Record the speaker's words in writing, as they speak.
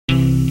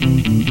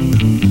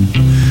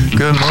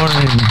Good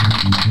morning.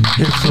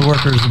 It's the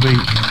Workers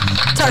Beat.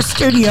 It's our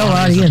studio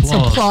audience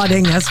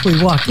applauding as we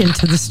walk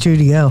into the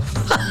studio.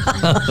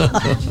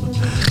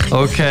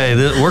 Okay,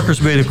 the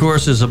Workers Beat, of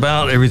course, is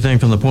about everything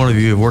from the point of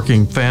view of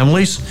working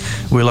families.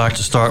 We like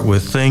to start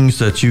with things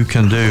that you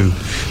can do.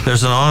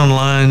 There's an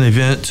online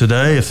event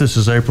today, if this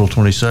is April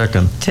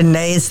 22nd.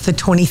 Today is the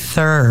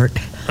 23rd.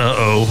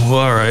 Uh-oh. Well,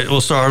 all right, we'll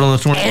start on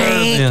the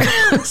 23rd then.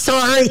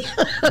 Sorry.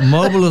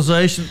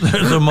 Mobilization.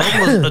 There's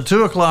at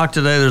 2 o'clock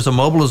today, there's a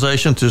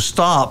mobilization to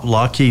stop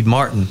Lockheed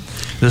Martin.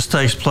 This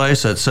takes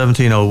place at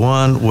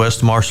 1701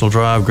 West Marshall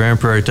Drive, Grand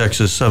Prairie,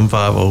 Texas,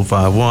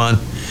 75051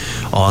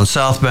 on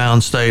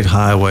southbound State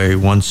Highway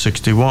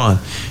 161.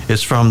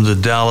 It's from the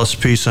Dallas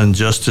Peace and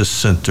Justice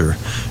Center.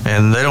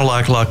 And they don't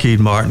like Lockheed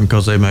Martin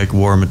because they make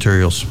war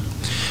materials.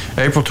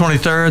 April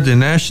 23rd, the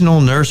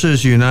National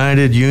Nurses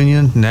United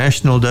Union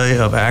National Day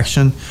of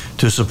Action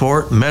to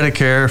support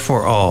Medicare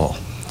for all.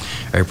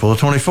 April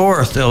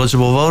 24th,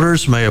 eligible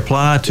voters may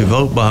apply to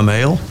vote by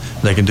mail.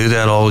 They can do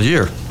that all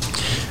year.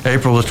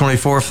 April the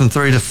 24th from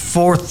 3 to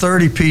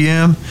 4:30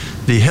 p.m.,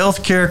 the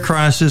healthcare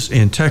crisis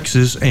in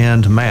Texas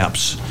and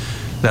maps.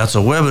 That's a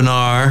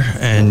webinar,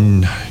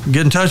 and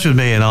get in touch with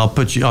me and I'll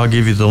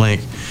give you the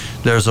link.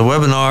 There's a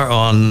webinar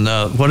on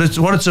what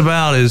it's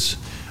about is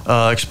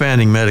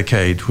expanding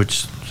Medicaid,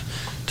 which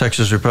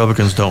Texas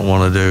Republicans don't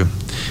want to do.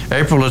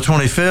 April the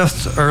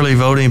 25th, early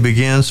voting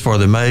begins for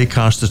the May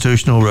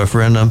constitutional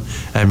referendum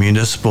and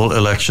municipal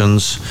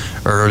elections.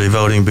 Early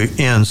voting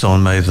ends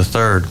on May the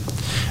 3rd.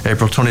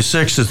 April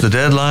 26th is the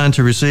deadline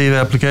to receive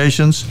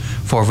applications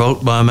for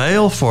vote by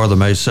mail for the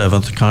May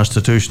 7th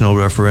constitutional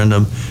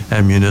referendum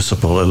and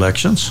municipal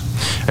elections.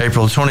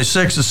 April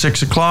 26th at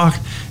 6 o'clock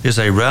is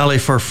a rally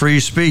for free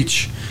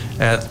speech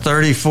at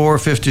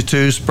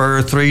 3452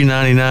 Spur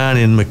 399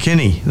 in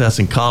McKinney. That's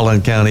in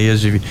Collin County,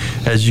 as you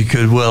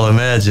could well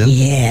imagine.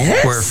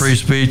 Yes. Where free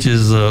speech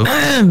is a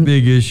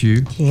big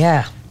issue.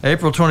 Yeah.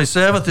 April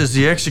 27th is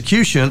the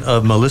execution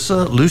of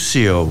Melissa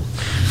Lucio.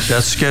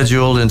 That's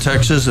scheduled in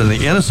Texas, and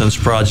the Innocence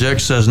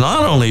Project says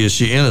not only is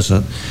she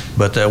innocent,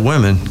 but that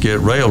women get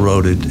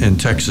railroaded in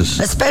Texas.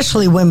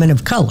 Especially women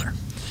of color.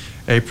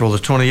 April the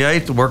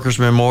 28th, Workers'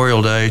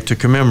 Memorial Day, to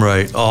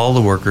commemorate all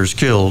the workers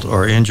killed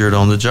or injured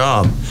on the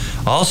job.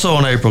 Also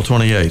on April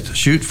 28th,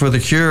 Shoot for the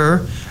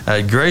Cure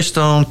at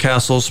Greystone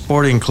Castle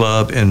Sporting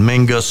Club in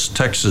Mingus,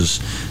 Texas.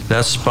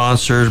 That's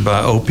sponsored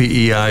by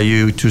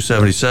OPEIU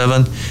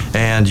 277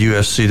 and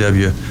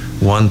UFCW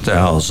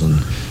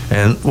 1000.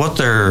 And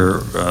what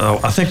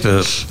I think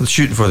the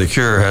Shooting for the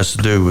Cure has to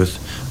do with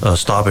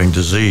stopping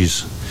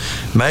disease.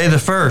 May the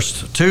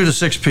 1st, 2 to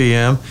 6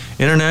 p.m.,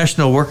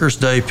 International Workers'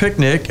 Day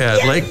picnic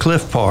at Lake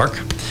Cliff Park,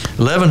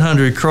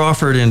 1100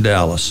 Crawford in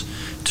Dallas.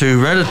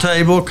 To rent a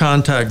table,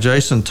 contact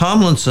Jason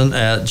Tomlinson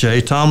at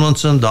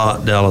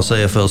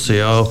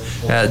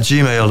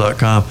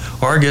jtomlinson.dallasaflco@gmail.com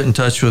or get in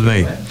touch with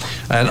me.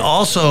 And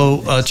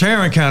also,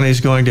 Tarrant County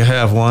is going to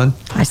have one.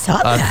 I saw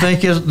that. I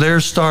think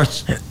theirs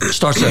starts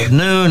at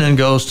noon and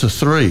goes to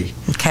 3.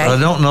 Okay. But I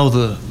don't know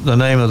the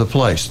name of the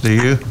place. Do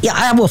you? Yeah,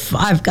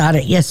 I've got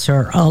it. Yes,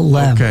 sir. I'll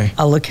look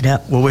it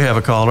up. Well, we have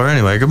a caller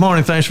anyway. Good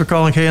morning. Thanks for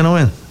calling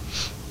KNON.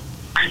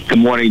 Good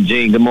morning,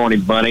 Gene. Good morning,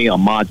 Bunny.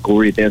 I'm Mod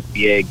Corey at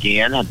SBA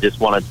again. I just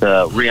wanted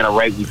to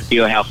reiterate we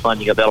still have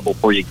funding available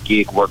for your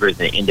gig workers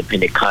and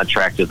independent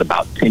contractors,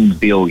 about $10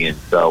 billion.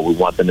 So we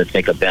want them to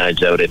take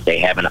advantage of it if they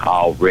haven't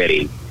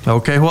already.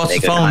 Okay, what's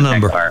the phone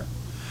number?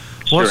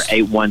 Sure,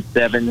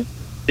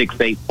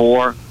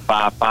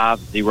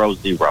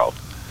 817-684-5500.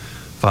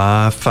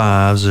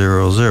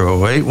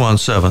 5500.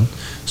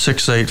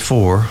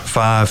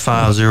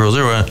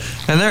 817-684-5500.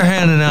 And they're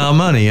handing out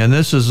money, and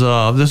these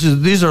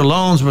are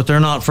loans, but they're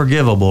not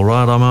forgivable,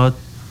 right, Ahmad?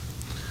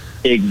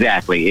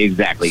 Exactly.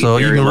 So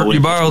you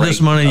borrow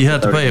this money, you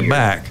have to pay it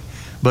back,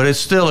 but it's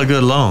still a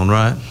good loan,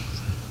 right?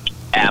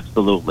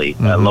 Absolutely.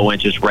 Low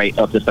interest rate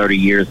up to 30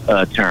 years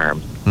term.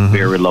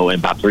 Very low, and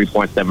about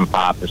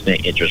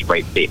 3.75% interest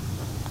rate fixed.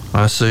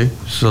 I see.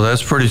 So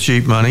that's pretty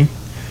cheap money.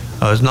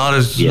 It's not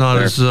as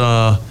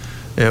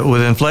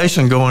with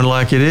inflation going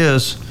like it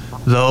is,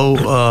 though.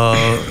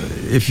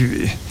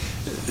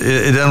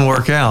 It doesn't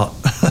work out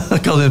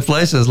because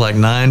inflation is like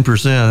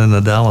 9% in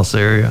the Dallas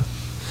area.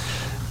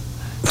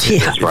 Yeah,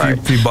 that's right.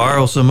 If you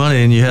borrow some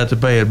money and you have to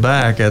pay it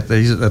back at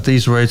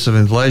these rates of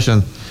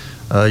inflation,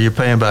 you're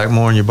paying back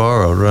more than you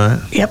borrowed, right?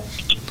 Yep.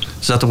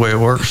 Is that the way it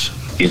works?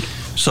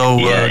 So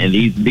and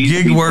these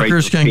gig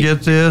workers can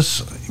get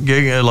this,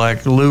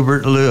 like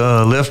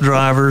Lyft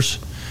drivers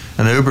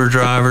and Uber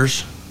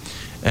drivers,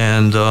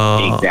 and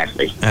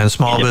and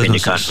small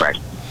businesses. Contract.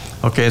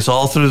 Okay, it's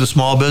all through the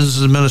Small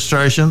Business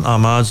Administration.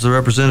 Ahmad's the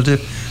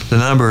representative. The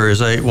number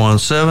is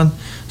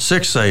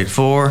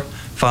 817-684-5500.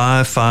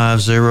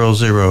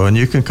 5500. And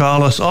you can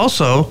call us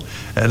also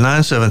at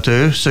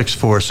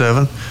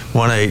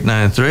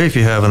 972-647-1893 if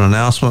you have an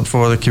announcement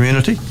for the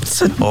community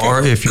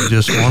or if you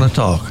just want to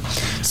talk.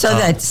 So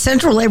that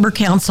Central Labor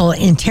Council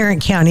in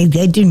Tarrant County,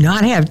 they do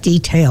not have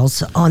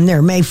details on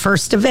their May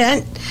 1st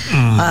event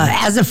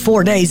as of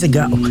 4 days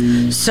ago.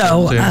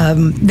 So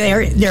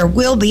there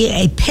will be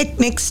a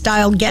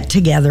picnic-style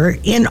get-together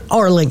in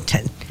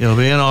Arlington. It'll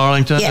be in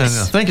Arlington, yes.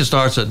 And I think it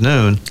starts at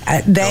noon.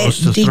 Goes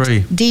to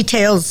 3.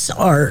 Details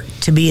are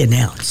to be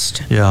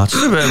announced. Yeah, it's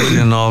too bad we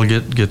didn't all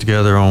get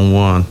together on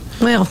one.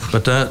 Well,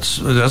 but that's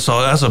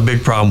a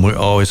big problem we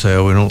always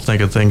have. We don't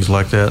think of things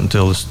like that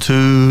until it's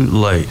too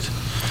late.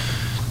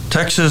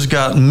 Texas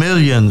got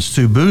millions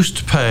to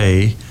boost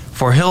pay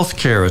for health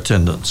care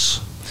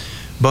attendants,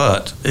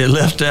 but it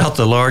left out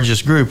the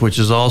largest group, which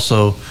is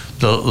also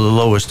the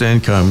lowest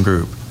income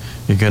group.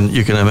 You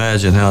can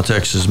imagine how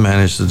Texas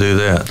managed to do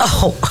that.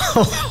 Oh,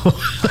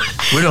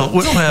 we don't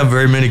have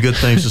very many good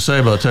things to say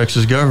about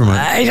Texas government.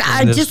 I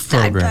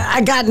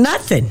got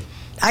nothing.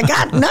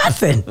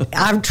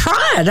 I've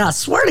tried. I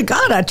swear to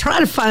God, I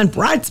try to find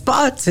bright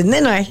spots, and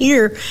then I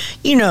hear,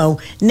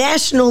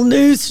 national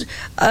news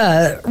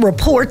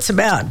reports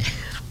about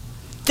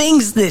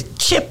things that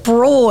Chip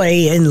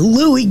Roy and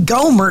Louis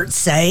Gohmert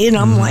say, and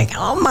I'm like,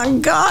 oh my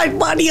God,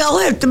 why do y'all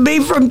have to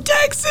be from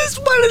Texas?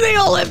 Why do they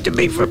all have to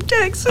be from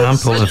Texas? I'm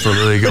pulling for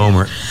Louis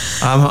Gohmert.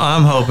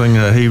 I'm hoping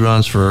that he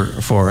runs for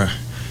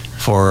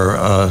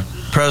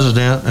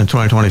president in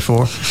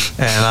 2024,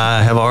 and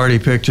I have already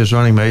picked his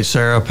running mate,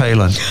 Sarah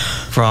Palin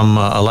from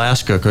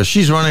Alaska, because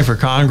she's running for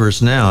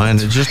Congress now,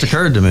 and it just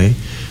occurred to me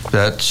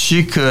that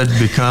she could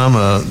become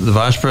the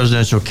vice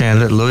presidential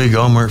candidate, Louis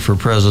Gohmert for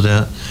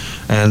president,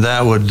 and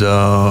that would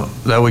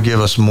give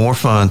us more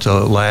fun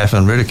to laugh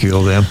and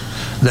ridicule them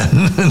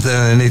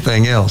than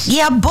anything else.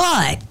 Yeah,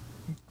 but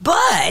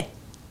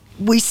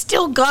we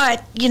still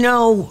got,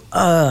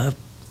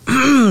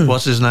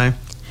 what's his name?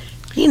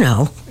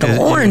 The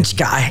orange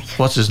guy.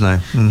 What's his name?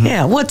 Mm-hmm.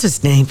 Yeah, what's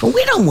his name? But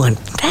we don't want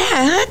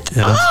that.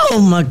 Yeah.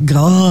 Oh, my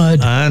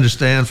God. I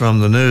understand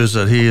from the news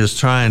that he is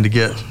trying to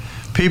get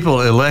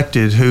people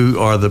elected who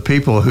are the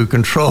people who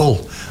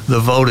control the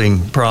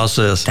voting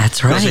process.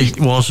 That's right. Because he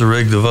wants to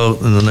rig the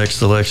vote in the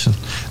next election.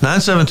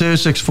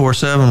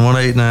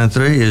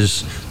 972-647-1893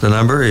 is the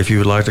number. If you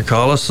would like to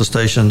call us, the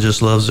station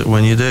just loves it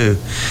when you do.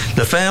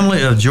 The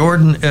family of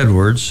Jordan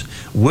Edwards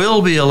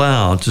will be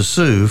allowed to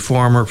sue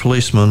former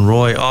policeman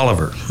Roy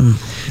Oliver.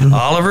 Mm-hmm.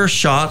 Oliver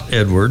shot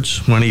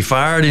Edwards when he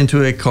fired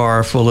into a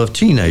car full of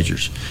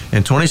teenagers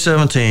in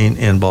 2017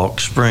 in Balk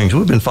Springs.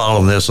 We've been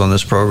following this on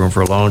this program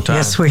for a long time.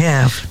 Yes, we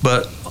have.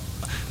 But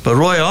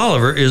Roy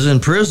Oliver is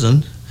in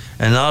prison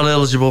and not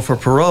eligible for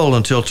parole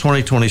until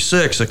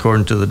 2026,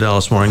 according to the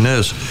Dallas Morning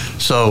News.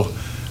 So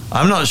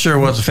I'm not sure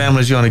what the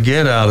family's going to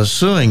get out of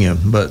suing him,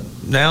 but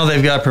now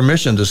they've got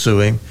permission to sue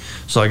him.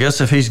 So I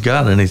guess if he's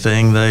got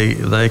anything,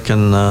 they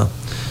can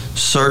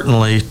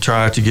certainly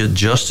try to get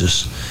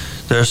justice.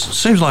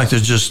 Seems like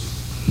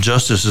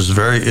justice is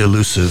very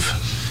elusive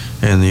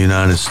in the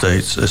United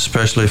States,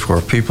 especially for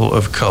people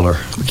of color.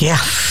 Yeah,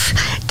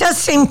 it does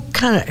seem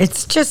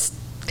it's just,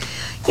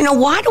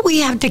 why do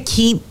we have to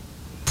keep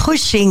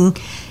pushing?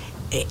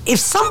 If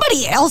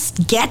somebody else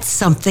gets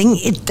something,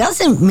 it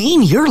doesn't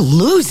mean you're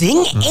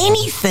losing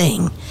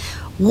anything.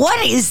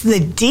 What is the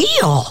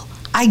deal?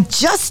 I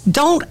just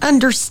don't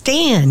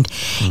understand.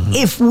 Mm-hmm.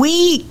 If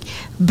we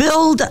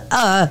build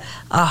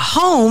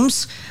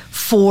homes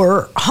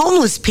for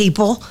homeless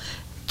people,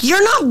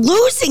 you're not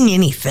losing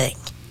anything.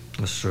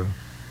 That's true.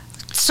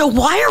 So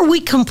why are we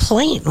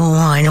complaining? Oh,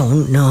 I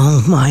don't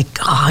know. My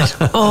God.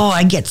 Oh,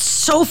 I get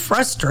so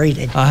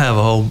frustrated. I have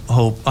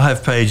I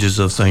have pages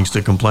of things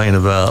to complain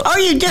about. Oh,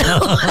 you do?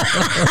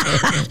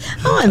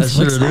 I'm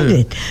so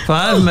excited. Do.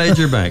 5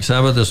 major banks.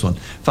 How about this one?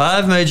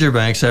 5 major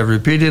banks have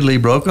repeatedly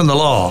broken the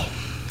law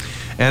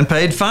and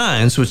paid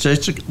fines, which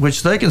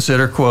they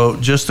consider, quote,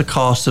 just the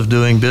cost of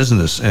doing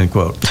business, end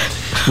quote.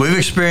 We've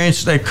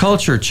experienced a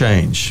culture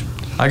change.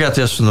 I got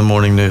this from the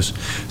morning news.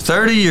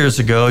 30 years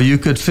ago, you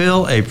could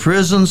fill a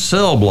prison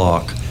cell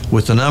block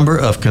with the number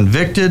of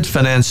convicted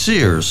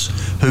financiers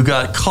who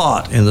got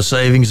caught in the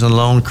savings and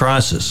loan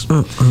crisis.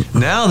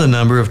 Now the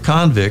number of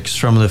convicts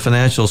from the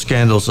financial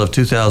scandals of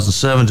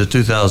 2007 to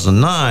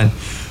 2009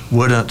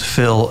 wouldn't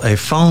fill a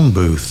phone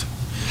booth.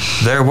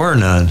 There were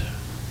none.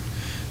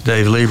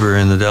 Dave Lieber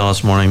in the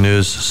Dallas Morning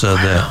News said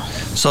that.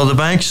 So the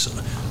banks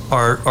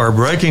are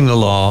breaking the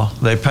law.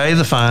 They pay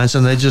the fines,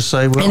 and they just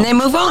say, well, and they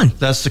move on.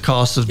 That's the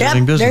cost of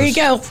doing business. There you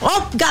go.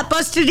 Oh, got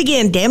busted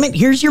again. Damn it.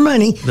 Here's your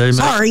money.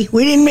 Sorry.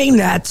 We didn't mean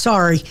that.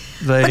 Sorry.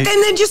 But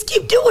then they just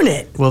keep doing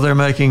it. Well, they're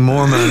making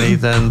more money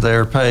than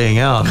they're paying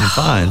out in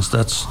fines.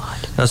 That's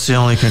the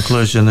only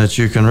conclusion that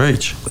you can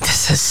reach.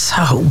 This is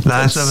so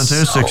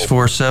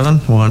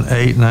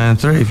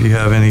 972-647-1893 if you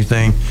have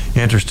anything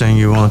interesting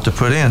you want to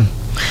put in.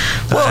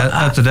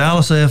 At the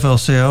Dallas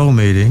AFL-CIO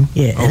meeting.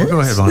 Yes. Oh, go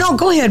ahead, Bonnie. No,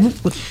 go ahead.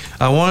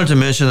 I wanted to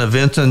mention that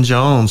Vinton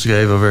Jones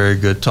gave a very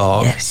good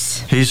talk.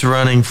 Yes. He's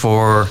running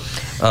for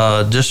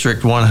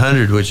District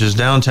 100, which is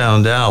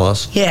downtown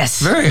Dallas.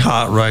 Yes. Very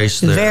hot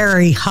race there.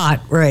 Very hot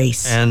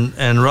race.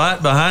 And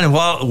right behind him,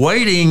 while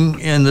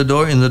waiting in the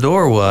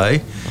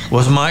doorway,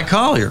 was Mike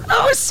Collier.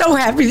 I was so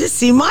happy to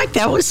see Mike.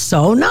 That was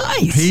so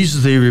nice.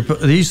 He's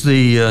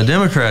the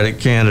Democratic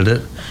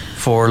candidate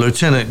for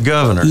lieutenant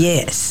governor.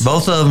 Yes.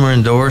 Both of them are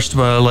endorsed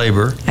by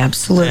Labor.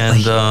 Absolutely. And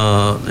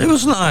it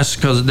was nice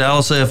because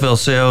Dallas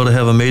AFL-CIO to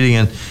have a meeting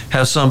and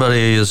have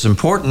somebody as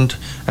important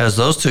as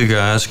those two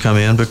guys come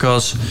in,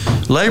 because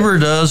Labor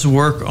does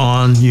work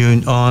on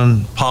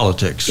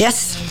politics.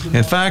 Yes.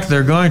 In fact,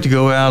 they're going to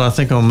go out, I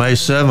think on May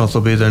 7th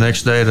will be their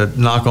next day to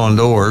knock on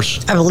doors.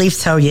 I believe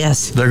so,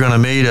 yes. They're going to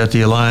meet at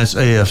the Alliance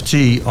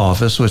AFT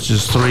office, which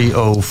is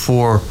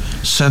 304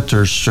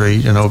 Center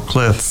Street in Oak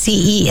Cliff.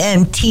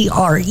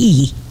 CENTRE.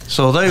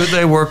 So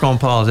they work on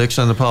politics,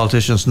 and the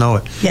politicians know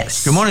it.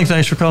 Yes. Good morning.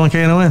 Thanks for calling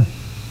KNON.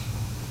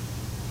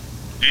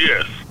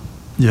 Yes.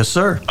 Yes,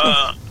 sir.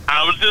 I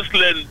was just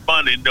letting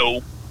Bonnie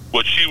know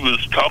what she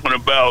was talking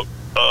about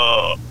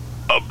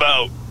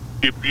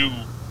if you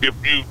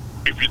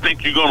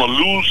think you're going to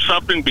lose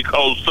something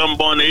because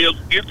someone else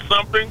gets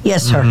something.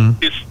 Yes, sir.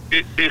 Mm-hmm.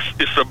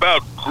 It's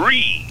about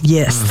greed.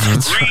 Yes,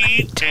 that's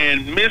Greed right.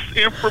 and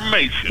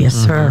misinformation. Yes,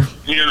 sir.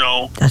 You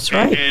know. That's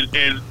right.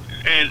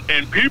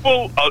 And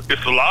people,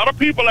 it's a lot of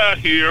people out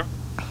here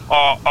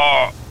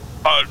are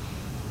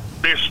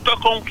they're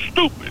stuck on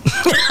stupid.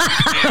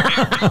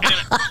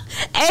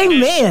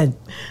 Amen.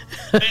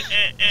 And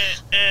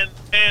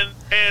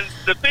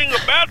the thing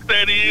about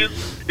that is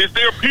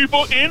there are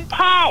people in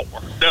power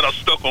that are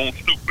stuck on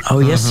stupid. Oh,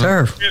 yes,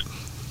 sir.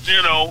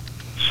 You know,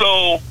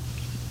 so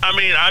I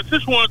mean, I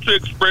just wanted to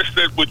express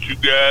that with you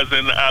guys,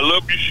 and I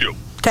love your show.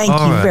 Thank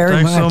All you right. very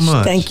Thanks much. so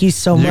much. Thank you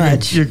so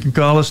much. You can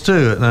call us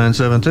too at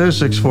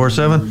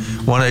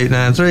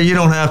 972-647-1893. You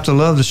don't have to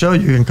love the show.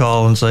 You can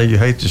call and say you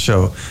hate the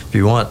show if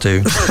you want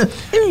to.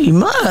 You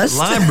must.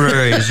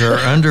 Libraries are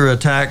under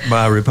attack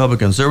by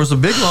Republicans. There was a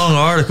big long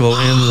article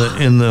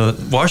in the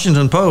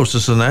Washington Post.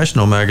 It's a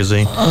national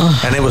magazine,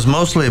 and it was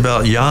mostly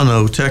about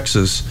Llano,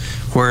 Texas,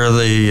 where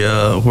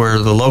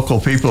the local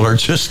people are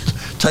just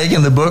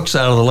taking the books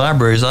out of the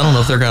libraries. I don't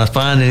know if they're going to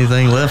find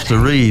anything left to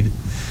read.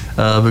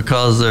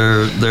 Because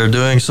they're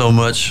doing so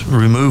much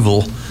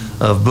removal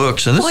of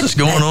books, and this is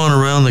going on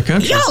around the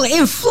country. Y'all,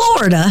 in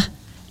Florida,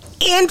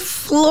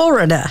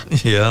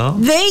 Yeah.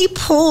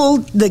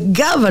 the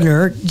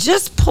governor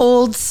just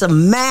pulled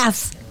some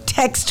math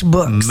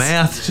textbooks.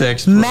 Math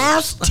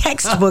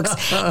textbooks.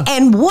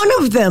 And one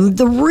of them,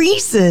 the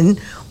reason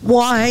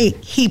why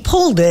he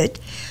pulled it,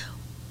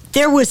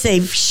 there was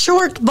a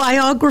short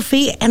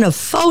biography and a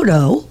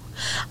photo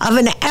of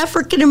an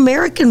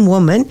African-American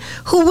woman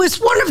who was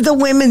one of the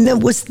women that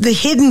was the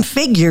hidden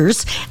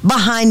figures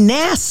behind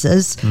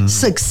NASA's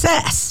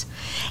success.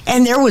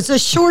 And there was a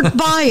short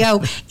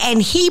bio,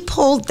 and he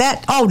pulled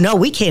that. Oh, no,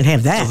 we can't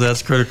have that. So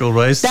that's critical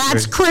race theory.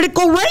 That's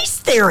critical race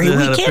theory.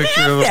 We can't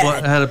have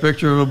that. Had a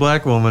picture of a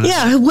black woman.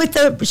 Yeah, with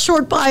a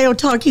short bio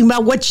talking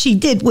about what she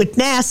did with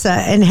NASA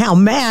and how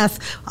math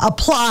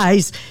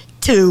applies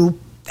to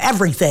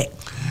everything.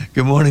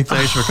 Good morning.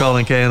 Thanks for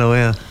calling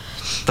KNON.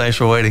 Thanks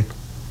for waiting.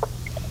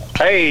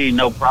 Hey,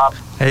 no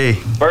problem. Hey.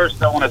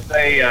 First, I want to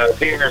say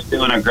Peter's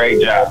doing a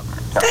great job.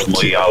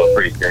 We all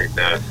appreciate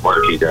the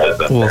work he does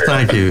up Well, there.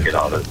 thank you. Get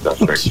all this stuff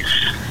straight.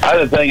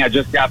 Other thing, I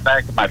just got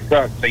back to my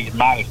truck, so you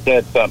might have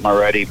said something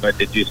already, but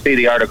did you see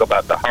the article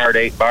about the Hard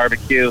 8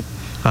 barbecue?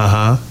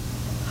 Uh-huh.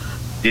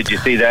 Did you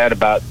see that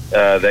about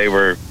Is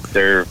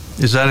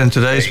that in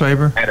today's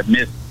paper? Had a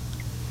miss.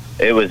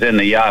 It was in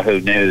the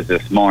Yahoo News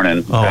this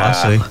morning. Oh, I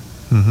see.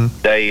 Mm-hmm.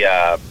 They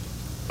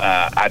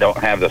I don't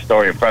have the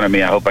story in front of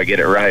me. I hope I get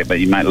it right,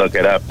 but you might look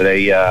it up.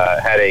 They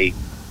had a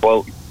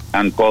quote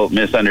unquote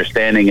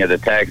misunderstanding of the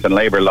tax and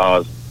labor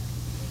laws,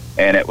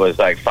 and it was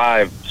like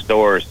 5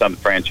 stores some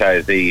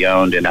franchisee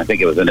owned, and I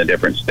think it was in a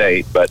different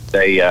state, but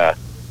they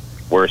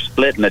were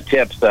splitting the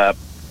tips up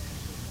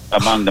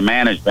among the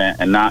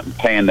management and not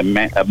paying the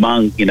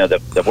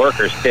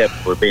workers'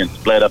 tips were being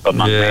split up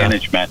among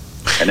management,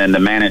 and then the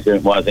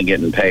management wasn't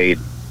getting paid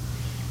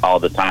all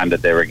the time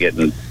that they were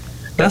getting.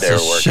 That's a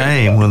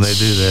shame when they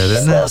do that,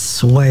 isn't it? I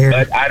swear.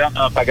 But I don't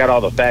know if I got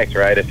all the facts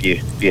right. If you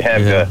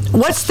have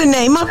What's the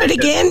name of it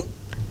again?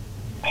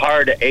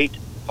 Hard 8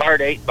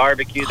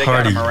 barbecue. They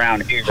got them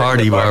around here.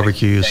 Hardy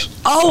barbecues.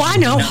 Oh, I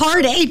know.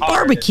 Hard 8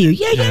 barbecue.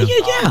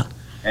 Yeah.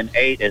 And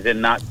 8 is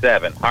in not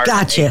 7. Hard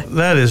Gotcha.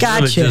 That is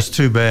really just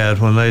too bad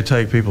when they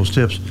take people's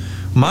tips.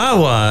 My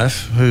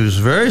wife, who's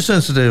very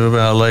sensitive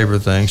about labor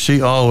things,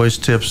 she always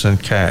tips in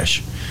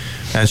cash.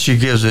 And she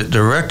gives it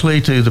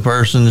directly to the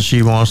person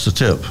she wants to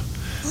tip.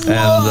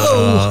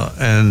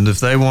 And if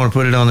they want to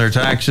put it on their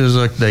taxes,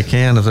 they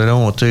can. If they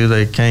don't want to,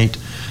 they can't.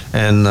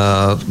 And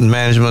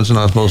management's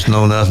not supposed to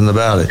know nothing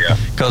about it.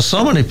 Because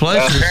so many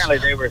places... Well, apparently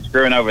they were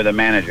screwing over the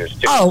managers,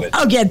 too.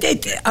 Yeah. They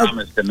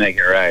promised to make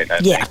it right,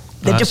 I think.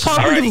 The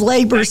Department of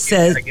Labor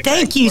says,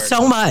 thank you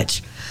so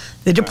much.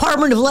 The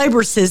Department of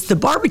Labor says the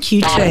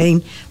barbecue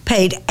chain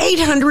paid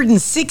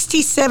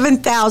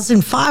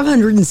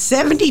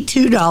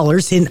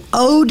 $867,572 in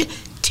owed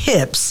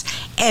tips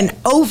and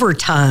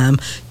overtime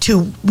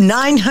to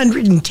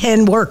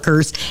 910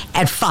 workers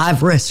at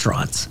 5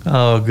 restaurants.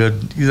 Oh,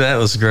 good. That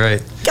was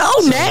great.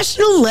 Oh,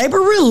 National Labor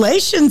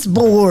Relations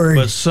Board.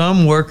 But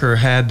some worker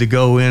had to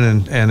go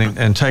in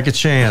and take a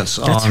chance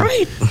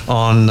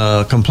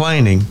on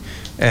complaining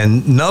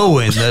and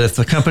knowing that if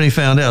the company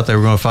found out, they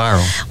were going to fire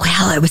them.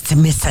 Well, it was a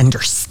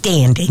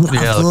misunderstanding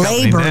of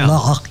labor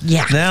law.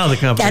 Yeah. Now the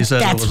company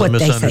said it was a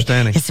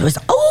misunderstanding.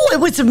 It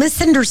was a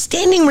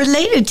misunderstanding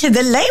related to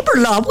the labor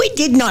law. We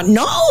did not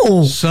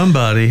know.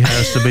 Somebody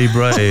has to be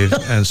brave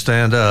and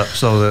stand up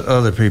so that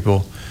other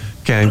people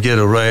can get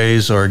a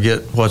raise or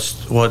get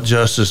what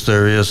justice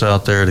there is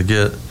out there to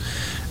get.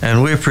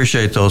 And we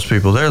appreciate those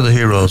people. They're the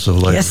heroes of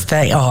labor. Yes,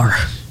 they are.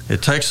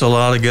 It takes a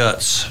lot of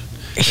guts.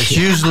 It's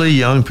usually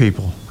young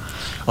people,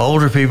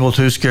 older people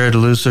too scared to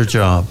lose their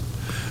job.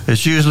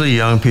 It's usually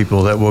young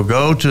people that will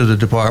go to the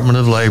Department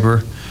of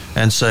Labor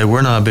and say,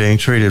 we're not being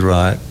treated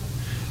right,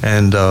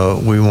 and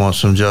we want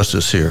some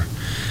justice here.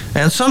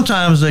 And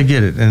sometimes they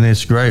get it, and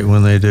it's great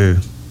when they do.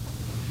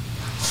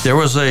 There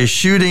was a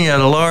shooting at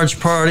a large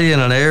party in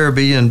an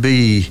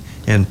Airbnb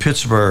in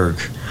Pittsburgh.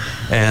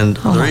 And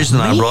the reason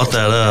I brought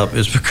that up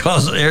is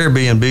because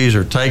Airbnbs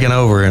are taking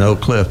over in Oak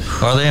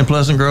Cliff. Are they in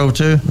Pleasant Grove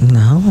too?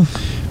 No.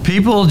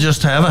 People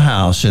just have a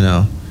house,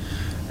 and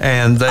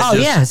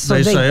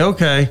they say,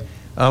 okay,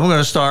 I'm going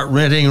to start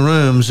renting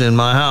rooms in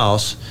my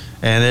house,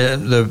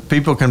 and the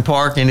people can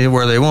park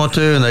anywhere they want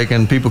to,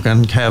 and people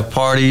can have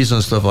parties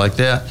and stuff like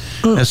that.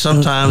 And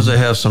sometimes they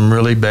have some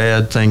really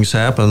bad things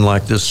happen,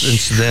 like this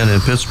incident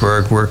in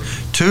Pittsburgh where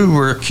 2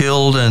 were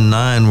killed and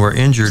 9 were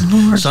injured.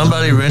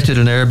 Somebody rented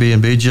an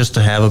Airbnb just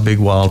to have a big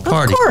wild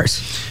party. Of course.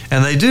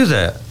 And they do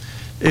that.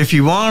 If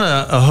you want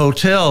a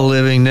hotel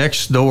living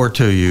next door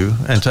to you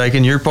and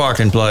taking your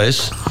parking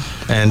place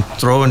and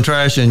throwing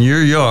trash in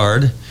your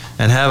yard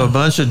and have a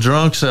bunch of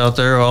drunks out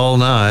there all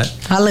night.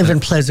 I live in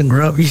Pleasant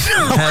Grove,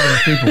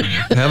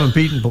 having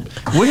people.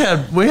 We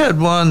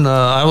had one,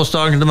 I was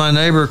talking to my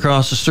neighbor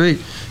across the street.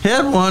 He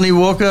had one, he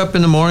woke up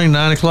in the morning,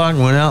 9 o'clock,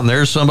 and went out, and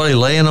there's somebody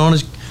laying on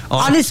his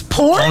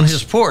porch? On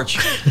his porch.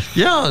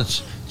 Yeah,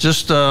 it's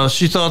just,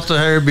 she thought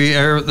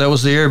that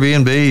was the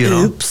Airbnb,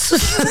 Oops.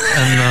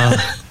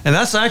 And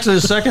that's actually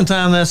the second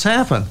time that's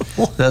happened,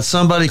 that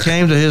somebody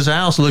came to his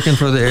house looking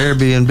for the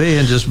Airbnb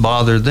and just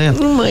bothered them.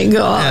 Oh, my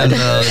God.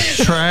 And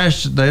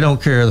trash, they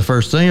don't care the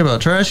first thing about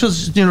trash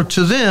because,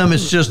 to them,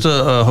 it's just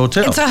a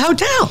hotel. It's a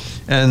hotel.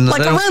 And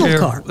like a rental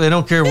car. They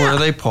don't care where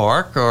they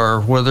park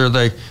or whether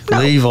they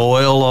leave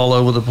oil all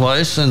over the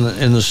place in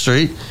the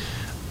street.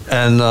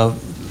 And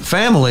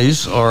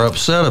families are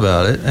upset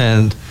about it.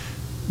 And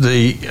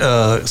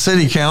the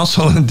city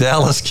council in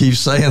Dallas keeps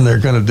saying they're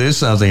going to do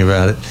something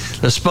about it.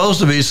 There's supposed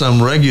to be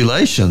some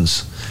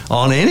regulations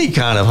on any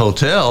kind of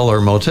hotel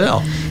or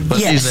motel. But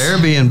these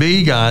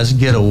Airbnb guys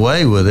get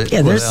away with it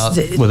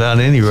without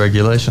any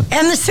regulation.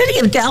 And the city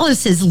of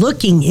Dallas is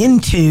looking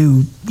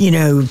into,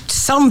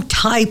 some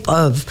type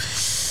of,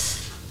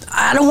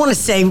 I don't want to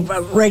say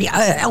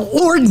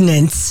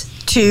ordinance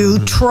to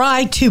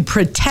try to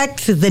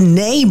protect the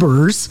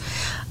neighbors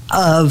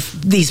of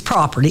these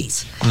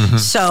properties.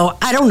 So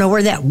I don't know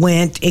where that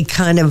went. It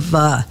kind of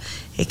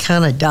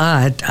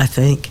died, I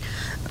think.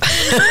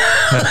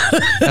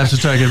 Have to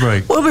take a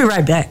break. We'll be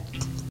right back.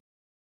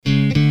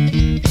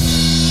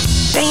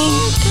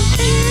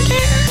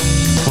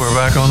 We're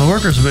back on the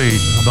Workers Beat.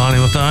 Bonnie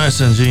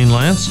Mathias and Gene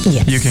Lance.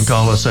 Yes. You can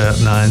call us at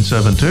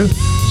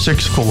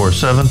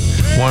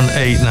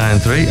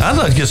 972-647-1893. I'd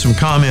like to get some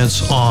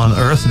comments on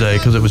Earth Day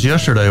because it was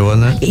yesterday,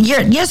 wasn't it?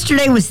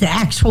 Yesterday was the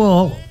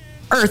actual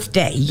Earth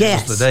Day,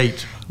 yes. It was the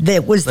date.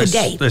 That was the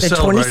date, the 22nd. They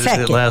celebrated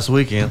it last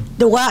weekend.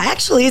 Well,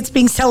 actually, it's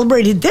being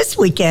celebrated this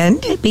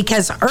weekend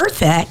because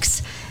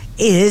EarthX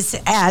is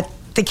at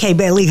the Kay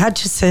Bailey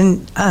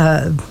Hutchison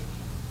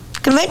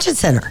Convention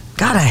Center.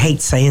 God, I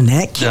hate saying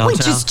that. Can't we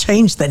just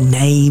change the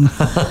name?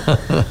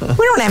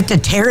 We don't have to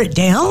tear it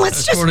down.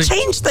 Let's just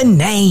change the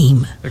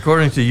name.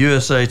 According to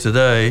USA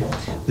Today,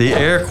 the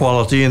air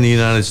quality in the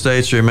United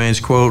States remains,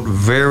 quote,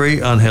 very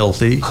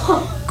unhealthy,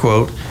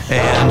 quote,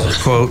 and,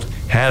 quote,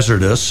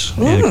 hazardous,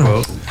 end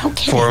quote,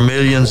 for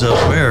millions of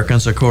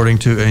Americans, according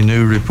to a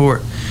new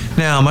report.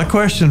 Now, my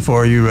question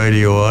for you,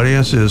 radio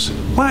audience, is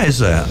why is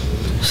that?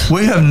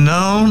 We have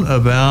known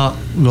about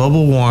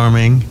global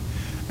warming,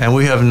 and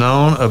we have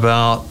known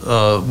about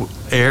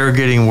air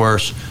getting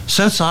worse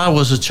since I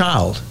was a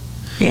child.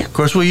 Yeah. Of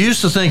course, we used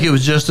to think it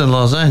was just in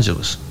Los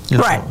Angeles.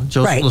 Right.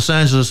 Los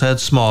Angeles had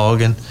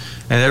smog, and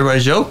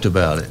everybody joked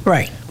about it.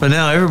 Right. But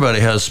now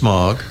everybody has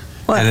smog,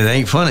 and it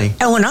ain't funny.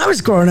 And when I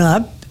was growing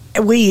up, I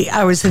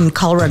was in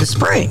Colorado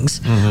Springs.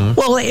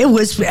 Well,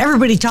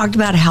 everybody talked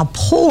about how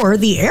poor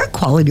the air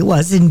quality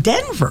was in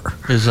Denver.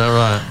 Is that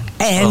right?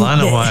 And well, I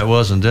know why it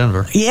was in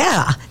Denver.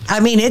 Yeah. I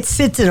mean, it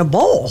sits in a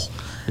bowl.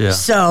 Yeah.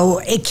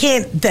 So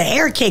the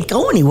air can't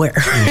go anywhere.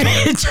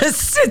 It just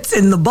sits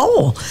in the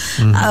bowl.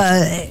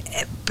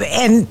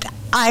 And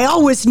I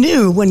always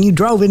knew when you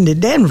drove into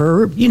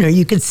Denver,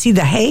 you could see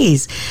the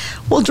haze.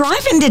 Well,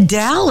 drive into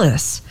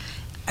Dallas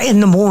in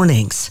the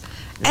mornings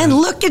and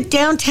look at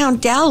downtown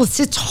Dallas.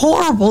 It's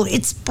horrible.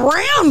 It's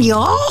brown,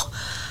 y'all.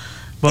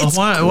 Well,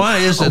 why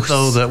is it,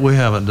 though, that we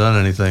haven't done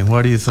anything?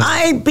 What do you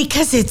think?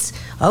 Because it's,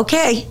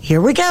 okay,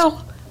 here we go.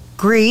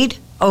 Greed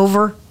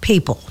over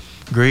people.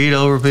 Greed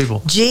over people.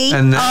 GOP.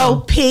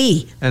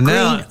 And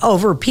now, greed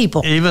over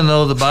people. Even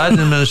though the Biden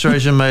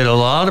administration made a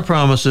lot of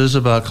promises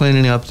about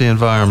cleaning up the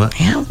environment,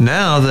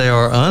 now they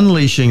are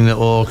unleashing the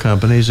oil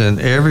companies in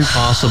every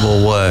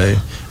possible way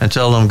and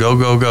tell them go,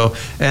 go, go.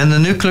 And the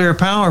nuclear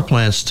power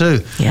plants, too.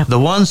 Yep. The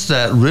ones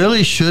that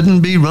really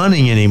shouldn't be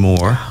running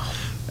anymore,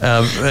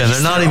 and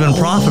they're not even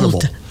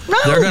profitable. No.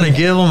 They're going to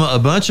give them a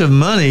bunch of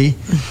money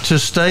to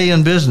stay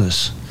in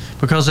business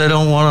because they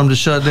don't want them to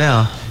shut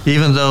down,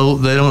 even though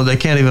they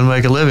can't even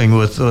make a living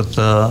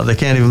they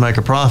can't even make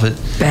a profit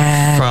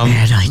from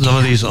some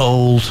of these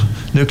old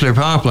nuclear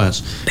power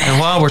plants. And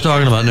while we're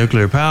talking about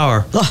nuclear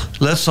power,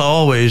 let's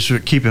always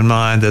keep in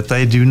mind that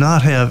they do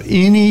not have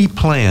any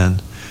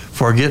plan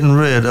for getting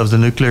rid of the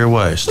nuclear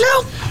waste.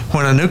 No.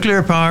 When a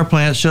nuclear power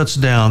plant shuts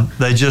down,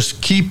 they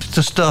just keep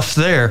the stuff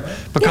there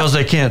because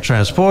they can't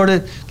transport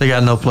it. They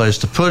got no place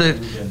to put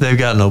it. They've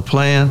got no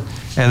plan.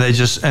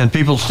 And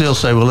people still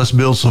say, well, let's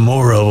build some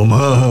more of them.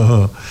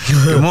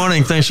 Good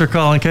morning. Thanks for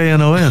calling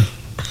KNON.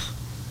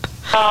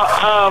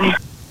 I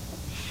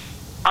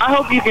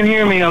hope you can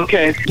hear me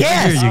okay.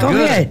 Yes, go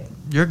ahead.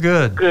 You're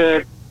good.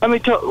 Good. Let me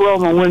roll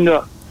my window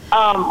up.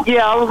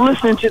 I was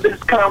listening to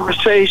this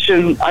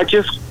conversation. I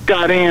just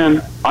got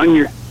in on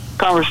your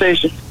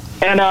conversation.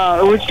 And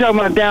we're talking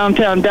about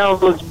downtown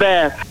Dallas looks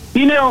bad.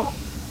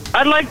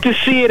 I'd like to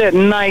see it at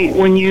night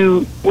when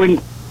you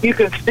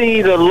can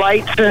see the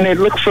lights and it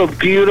looks so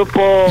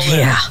beautiful.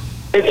 Yeah.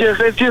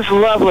 It's just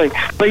lovely.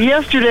 But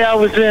yesterday I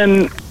was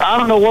in, I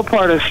don't know what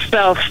part of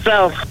South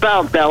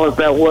Dallas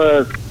that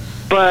was,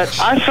 but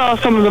I saw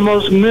some of the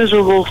most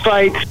miserable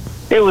sights.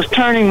 It was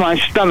turning my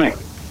stomach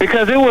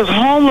because it was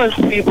homeless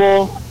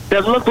people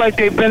that looked like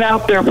they've been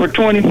out there for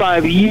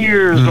 25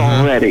 years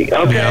already,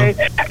 okay?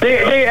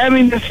 Yeah.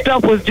 This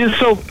stuff was just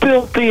so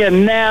filthy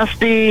and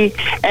nasty,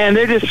 and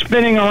they're just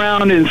spinning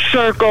around in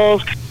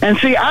circles. And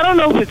see, I don't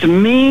know if it's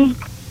me,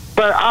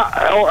 but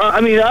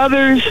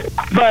others,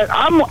 but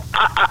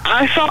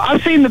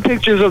I've seen the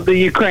pictures of the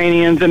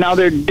Ukrainians and how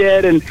they're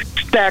dead and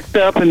stacked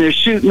up and they're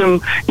shooting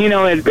them,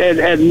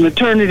 at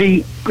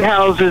maternity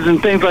houses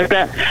and things like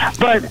that.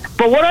 But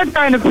what I'm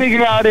trying to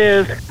figure out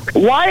is,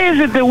 why is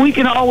it that we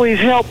can always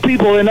help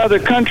people in other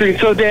countries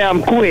so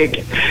damn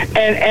quick,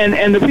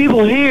 and the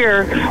people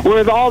here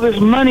where all this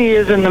money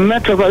is in the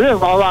metro,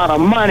 there's a lot of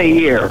money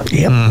here.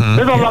 Yep.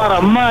 There's a lot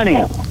of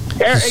money.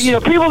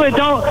 People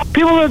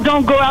that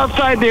don't go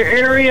outside their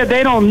area,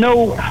 they don't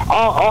know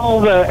all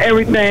the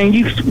everything.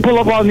 You pull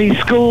up on these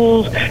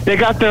schools, they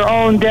got their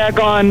own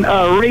daggone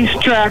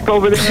racetrack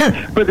over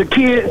there for the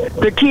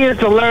kids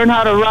to learn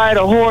how to ride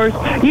a horse.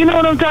 You know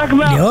what I'm talking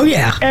about? Oh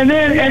yeah. And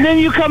then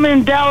you come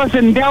in Dallas,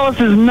 and Dallas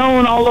is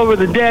known all over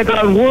the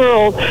daggone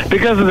world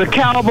because of the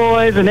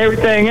Cowboys and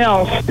everything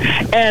else.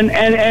 And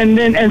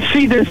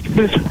see this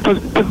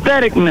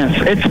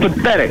patheticness. It's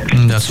pathetic.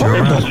 That's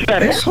right. It's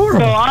pathetic. It's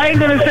horrible. So I ain't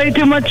gonna say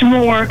too much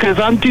more because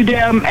I'm too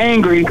damn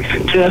angry,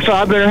 so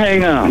I better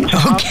hang on. Okay.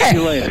 I'll see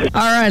you later.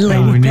 All right,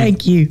 lady.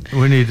 Thank you.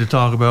 We need to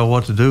talk about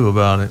what to do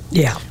about it.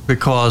 Yeah.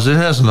 Because it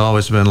hasn't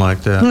always been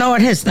like that. No,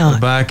 it has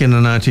not. Back in the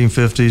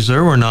 1950s,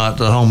 there were not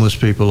the homeless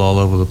people all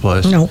over the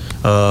place. No.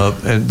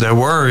 And there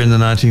were in the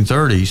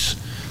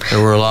 1930s. There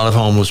were a lot of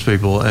homeless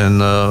people, and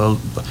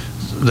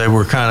they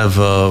were kind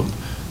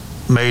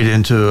of made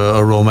into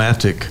a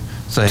romantic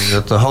thing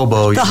that the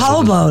hobo. The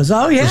hobos.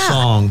 Oh yeah. The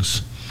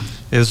songs.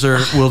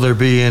 Will there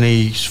be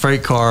any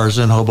freight cars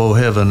in hobo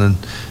heaven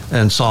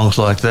and songs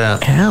like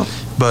that? Yeah.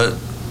 But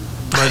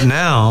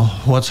now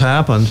what's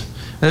happened?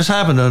 This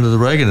happened under the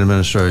Reagan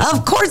administration.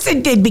 Of course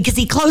it did, because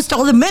he closed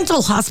all the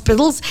mental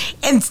hospitals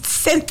and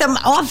sent them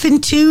off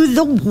into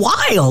the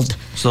wild.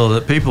 So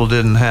that people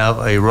didn't have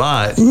a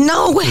right.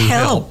 No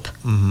help.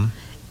 Mm-hmm.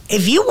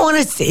 If you want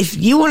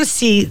to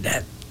see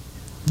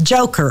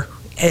Joker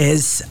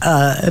is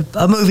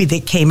a movie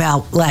that came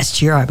out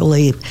last year, I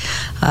believe,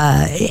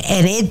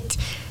 and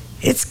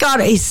it's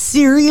got a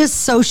serious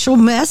social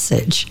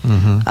message,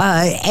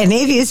 and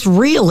it is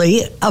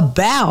really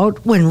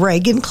about when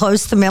Reagan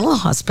closed the mental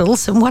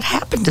hospitals and what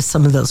happened to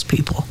some of those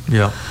people.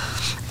 Yeah.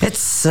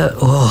 It's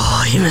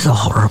he was a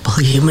horrible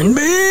human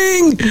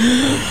being.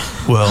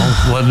 Well,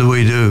 what do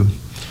we do?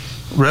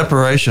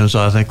 Reparations,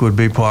 I think, would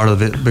be part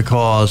of it,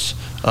 because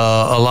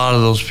a lot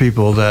of those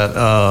people that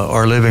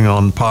are living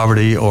on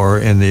poverty or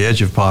in the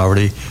edge of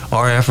poverty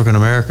are African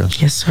Americans.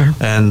 Yes, sir.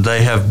 And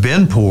they have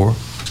been poor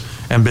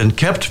and been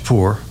kept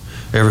poor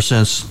ever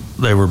since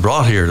they were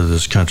brought here to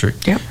this country.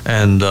 Yep.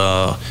 And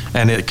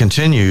it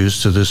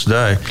continues to this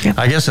day. Yep.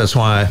 I guess that's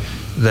why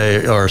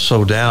they are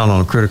so down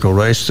on critical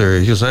race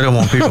theory because they don't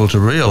want people to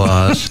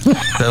realize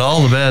that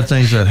all the bad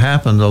things that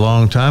happened a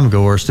long time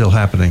ago are still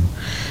happening.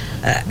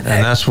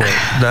 And that's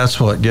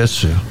what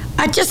gets you.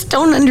 I just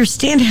don't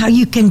understand how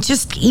you can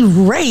just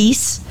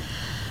erase.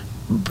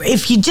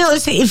 If you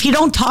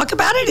don't talk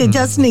about it, it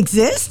doesn't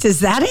exist.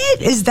 Is that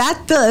it? Is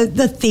that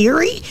the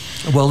theory?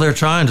 Well, they're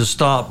trying to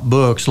stop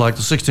books like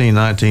the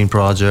 1619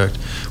 Project,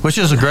 which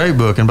is a great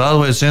book. And by the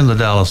way, it's in the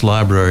Dallas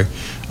Library.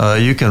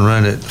 You can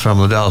rent it from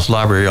the Dallas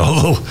Library,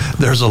 although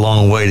there's a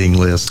long waiting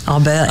list.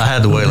 I'll bet. I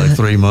had to wait like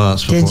 3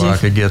 months Did before you? I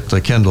could get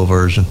the Kindle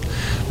version.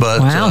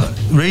 But Wow.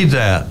 Read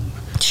that.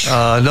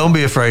 Don't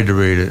be afraid to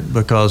read it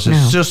because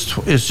it's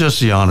just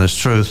the honest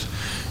truth.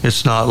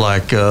 It's not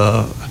like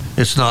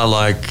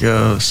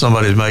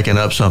somebody's making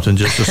up something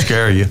just to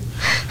scare you.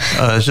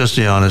 It's just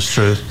the honest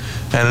truth.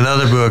 And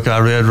another book I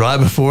read right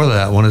before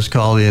that one is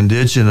called The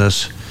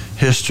Indigenous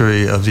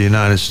History of the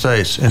United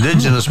States.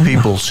 Indigenous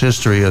Peoples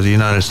History of the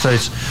United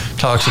States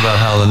talks about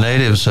how the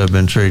natives have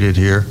been treated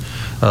here,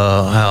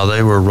 how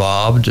they were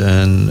robbed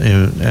and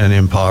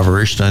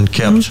impoverished and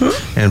kept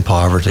in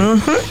poverty.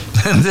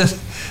 And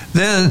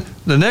then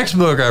the next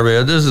book I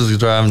read, this is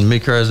driving me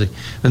crazy.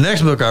 The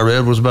next book I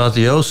read was about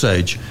the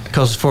Osage,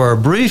 because for a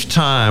brief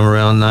time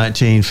around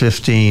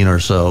 1915 or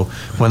so,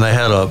 when they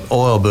had an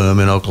oil boom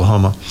in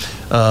Oklahoma,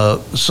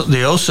 so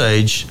the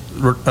Osage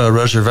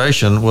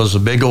reservation was a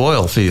big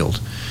oil field.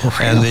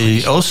 And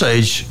the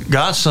Osage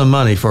got some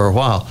money for a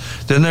while.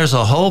 Then there's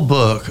a whole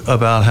book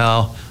about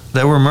how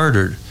they were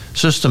murdered,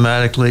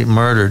 systematically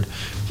murdered.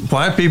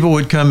 White people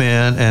would come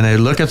in and they'd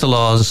look at the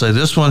laws and say,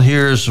 this one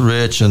here is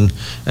rich and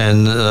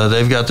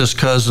they've got this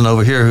cousin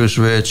over here who's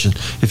rich. And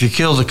if you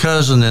kill the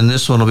cousin, then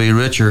this one will be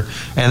richer.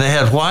 And they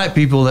had white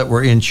people that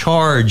were in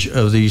charge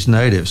of these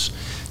natives,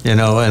 and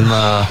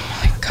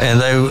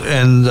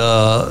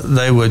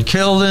they would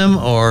kill them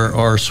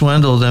or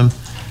swindle them.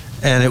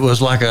 And it was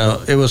like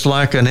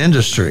an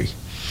industry.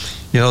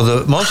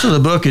 Most of the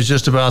book is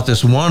just about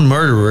this one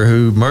murderer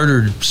who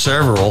murdered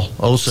several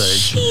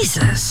Osage.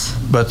 Jesus.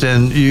 But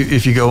then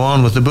if you go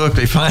on with the book,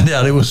 they find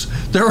out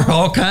there were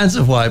all kinds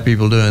of white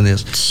people doing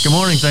this. Good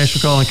morning. Thanks for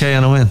calling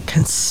KNON.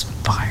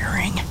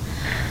 Conspiring.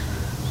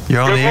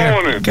 You're on the air.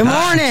 Good morning. Good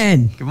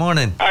morning. Good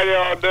morning. How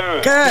y'all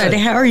doing? Good.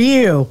 How are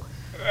you?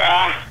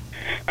 I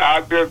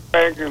was just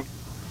thinking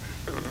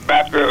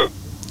about the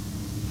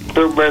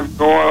stuff that's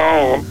going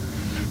on.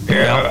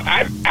 Yeah.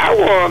 I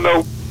want to know,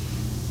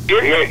 is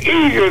it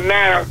easier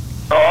now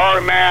to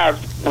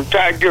organize, to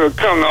try to get a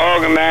company to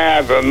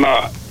organize or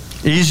not?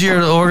 Easier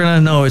to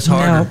organize? No, it's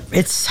harder. No,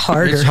 it's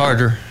harder. It's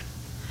harder.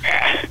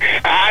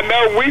 I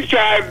know we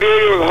tried to do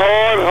it was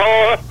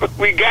hard.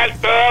 We got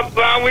stuff,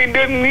 some we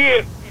didn't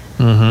get.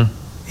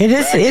 Mm-hmm. It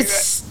is. It's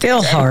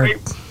still hard.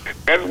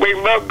 That's we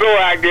let go,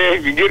 I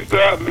guess. You get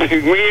something,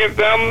 win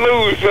some,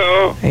 lose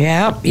some.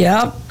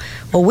 Yep.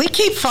 Well, we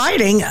keep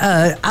fighting.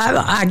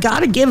 I got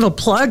to give a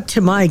plug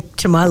to my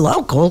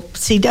local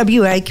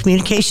CWA,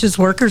 Communications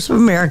Workers of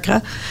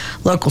America,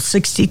 Local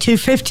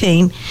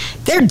 6215.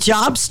 Their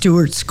job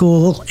steward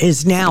school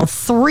is now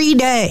 3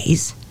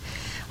 days.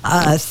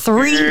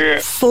 3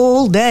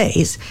 full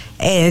days.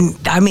 And,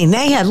 I mean,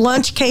 they had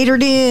lunch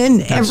catered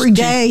in every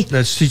day.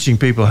 That's teaching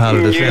people how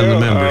to defend the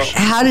members.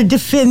 How to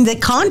defend the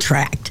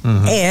contract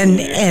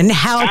and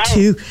how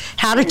to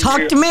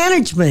talk to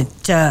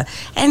management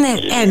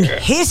and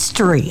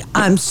history.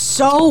 I'm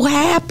so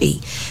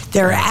happy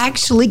they're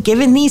actually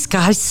giving these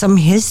guys some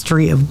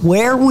history of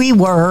where we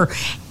were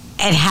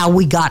and how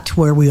we got to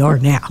where we are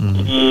now.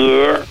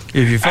 Yeah.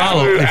 If you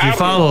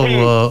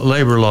follow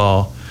labor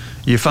law,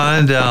 you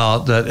find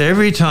out that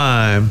every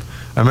time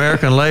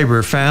American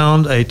labor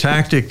found a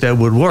tactic that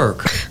would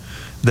work,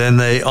 then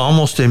they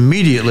almost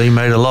immediately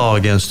made a law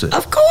against it.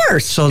 Of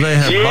course. So they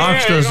have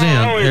boxed us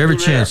in every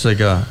chance they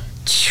got.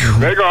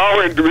 They gonna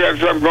always do that.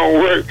 Something gonna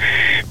work.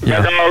 Yeah.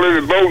 Like all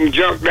this voting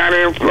junk down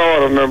there in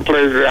Florida and them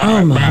places.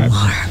 Oh my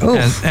Lord.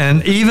 Oof.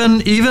 And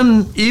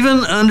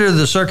even under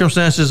the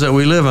circumstances that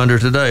we live under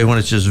today, when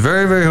it's just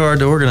very, very hard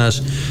to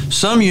organize,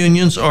 some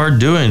unions are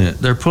doing it.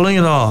 They're pulling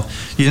it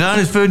off.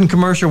 United Food and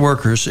Commercial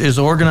Workers is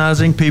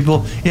organizing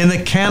people in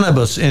the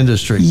cannabis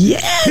industry.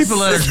 Yes. People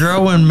that are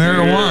growing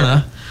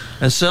marijuana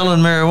and selling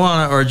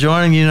marijuana are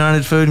joining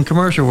United Food and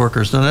Commercial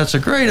Workers. Now, that's a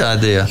great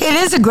idea. It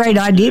is a great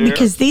idea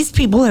because these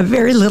people have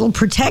very little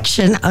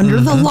protection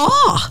under the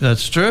law.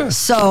 That's true.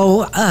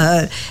 So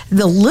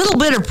the little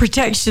bit of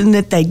protection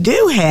that they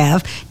do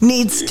have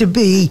needs to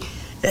be,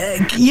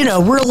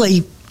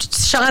 really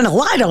shine a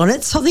light on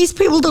it so these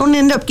people don't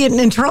end up getting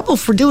in trouble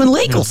for doing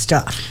legal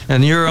stuff.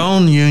 And your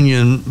own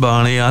union,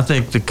 Bonnie, I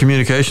think the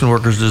communication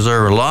workers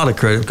deserve a lot of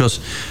credit because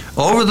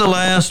over the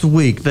last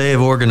week they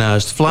have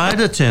organized flight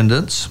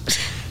attendants,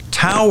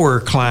 tower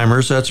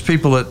climbers, that's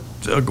people that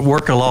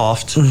work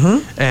aloft,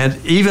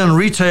 and even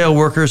retail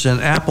workers in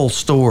Apple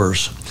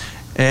stores.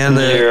 And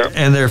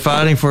they're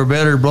fighting for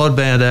better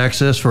broadband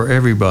access for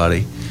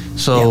everybody.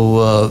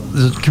 So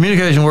the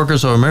Communication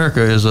Workers of America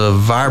is a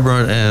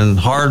vibrant and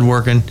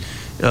hard-working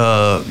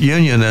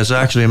union that's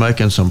actually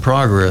making some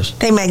progress.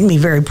 They make me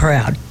very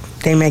proud.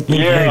 They make me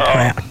very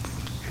proud.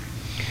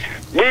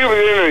 We were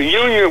in a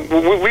union.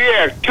 We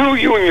had two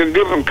unions,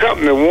 different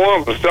companies.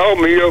 One for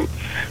sawmill,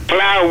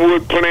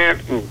 plywood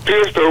plant, and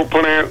pistol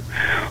plant.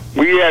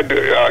 We had the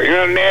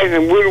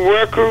International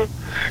Woodworkers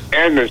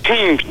and the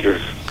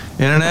Teamsters.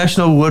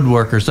 International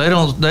Woodworkers. They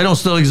don't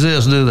still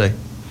exist, do they?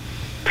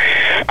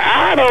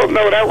 I don't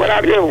know. That's what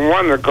I just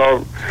wonder,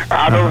 because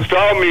I don't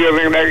sawmill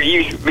and like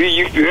used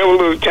to have a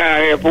little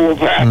town here, 4 or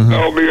 5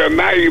 sawmill.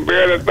 Now you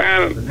barely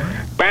find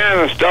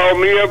a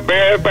sawmill,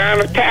 barely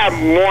find a tie,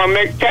 one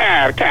make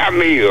tie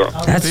mill.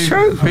 That's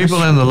true.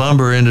 People in the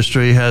lumber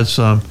industry had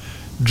some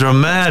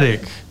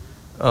dramatic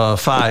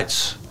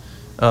fights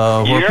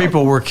where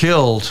people were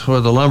killed, where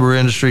the lumber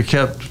industry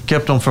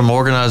kept them from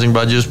organizing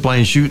by just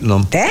plain shooting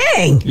them.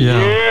 Dang.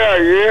 Yeah.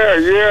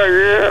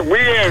 We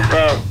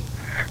had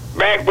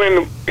back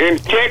when in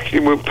Texas we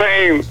were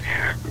paying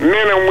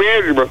minimum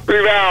wage was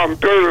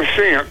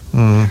 $3.30,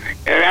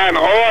 and out in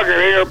Oregon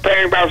they were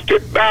paying about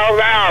 $6 an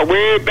hour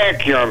way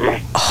back yonder.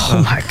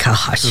 Oh my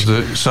gosh!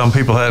 Some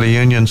people had a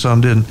union,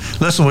 some didn't.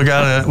 Listen, we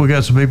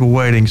got some people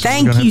waiting. So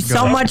Thank you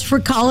so much for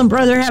calling,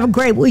 brother. Have a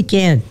great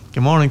weekend.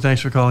 Good morning.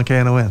 Thanks for calling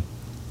KNON.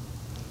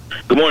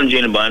 Good morning,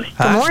 Gene and Bonnie.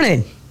 Good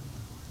morning.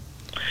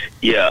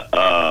 Yeah,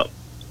 I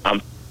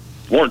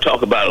want to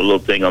talk about a little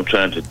thing I'm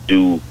trying to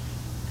do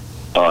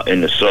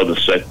in the southern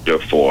sector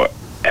for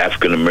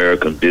African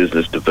American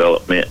business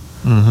development.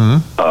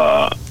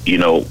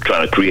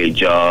 Trying to create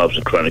jobs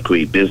and trying to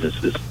create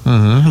businesses.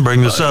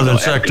 Bring the southern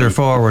sector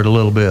forward a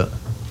little bit.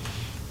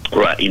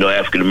 Right.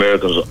 African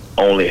Americans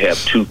only have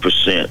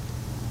 2%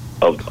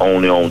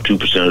 only own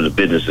 2% of the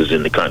businesses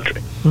in the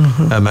country.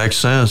 That makes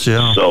sense.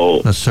 Yeah.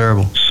 So that's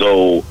terrible.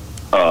 So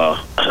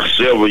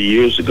several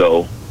years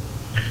ago,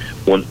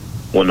 when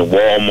the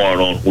Walmart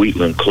on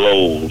Wheatland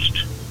closed,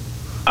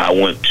 I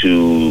went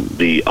to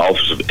the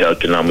Office of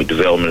Economic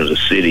Development of the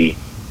city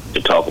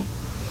to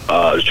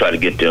try to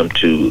get them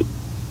to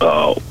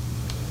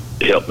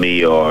help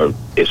me or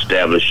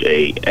establish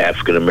a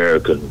African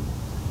American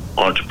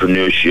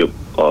entrepreneurship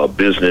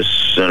business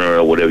center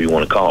or whatever you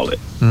want to call it.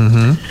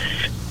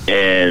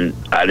 And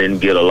I didn't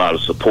get a lot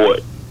of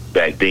support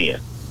back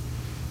then,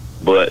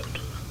 but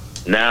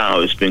now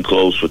it's been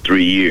closed for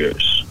 3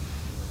 years.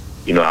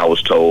 I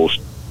was told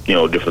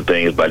different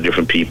things by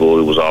different people.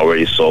 It was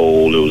already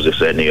sold. It was this,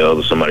 that, and the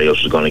other. Somebody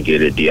else was going to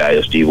get it.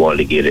 DISD wanted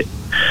to get it.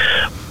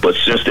 But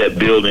since that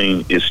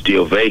building is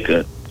still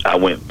vacant, I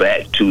went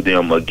back to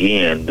them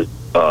again.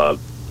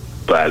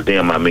 By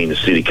them, I mean the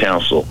city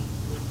council,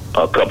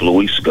 a couple of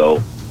weeks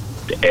ago,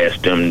 to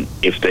ask them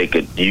if they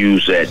could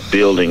use that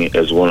building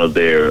as one of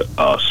their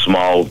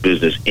small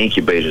business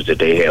incubators that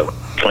they have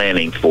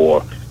planning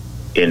for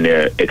in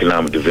their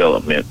economic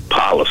development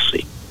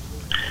policy.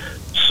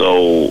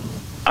 So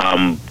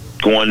I'm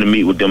going to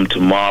meet with them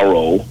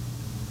tomorrow.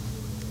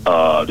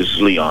 This is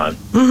Leon,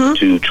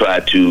 to try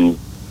to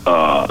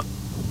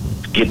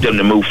get them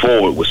to move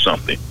forward with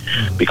something.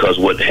 Because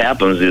what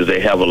happens is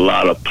they have a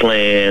lot of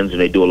plans and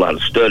they do a lot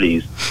of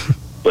studies,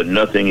 but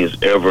nothing is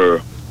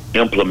ever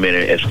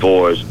implemented as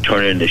far as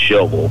turning the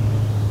shovel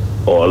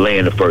or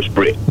laying the first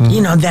brick.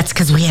 That's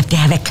because we have to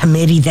have a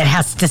committee that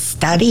has to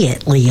study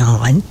it,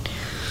 Leon.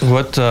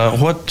 What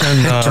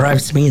can That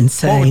drives me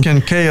insane. What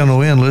can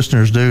KNON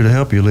listeners do to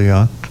help you,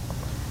 Leon?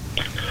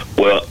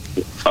 Well,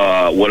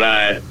 when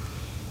I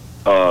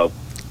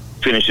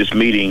finish this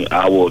meeting,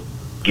 I will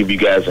give you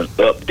guys an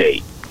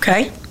update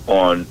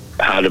on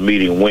how the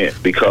meeting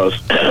went, because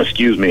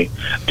excuse me,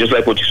 just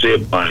like what you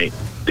said, Bonnie,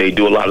 they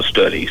do a lot of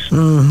studies,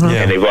 and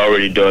they've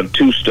already done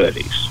 2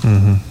 studies.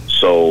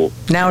 So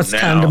now it's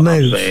time to move.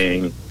 I'm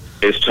saying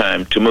it's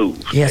time to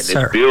move. Yes,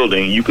 in this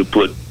building, you could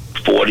put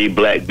 40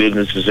 black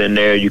businesses in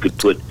there. You could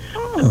put.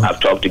 I've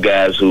talked to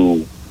guys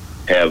who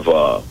have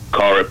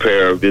car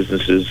repair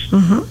businesses.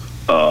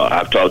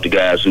 I've talked to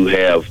guys who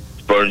have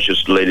furniture.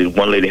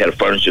 One lady had a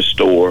furniture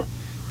store.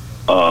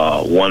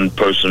 One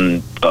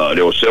person.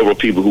 There were several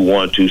people who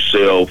wanted to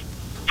sell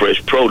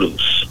fresh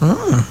produce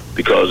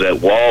because at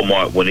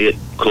Walmart, when it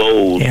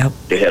closed,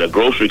 they had a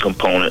grocery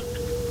component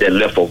that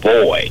left a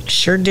void.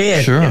 Sure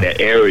did. In that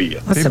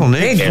area. That's a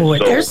big void.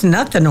 So, there's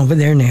nothing over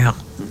there now.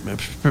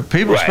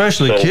 People,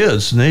 especially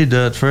kids, need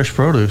that fresh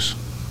produce.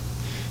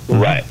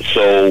 Right.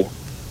 So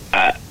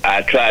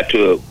I tried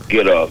to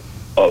get a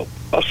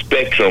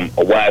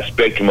wide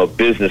spectrum of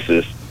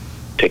businesses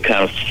to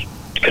kind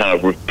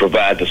of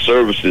provide the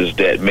services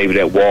that maybe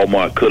that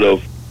Walmart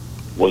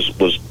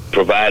was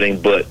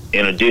providing, but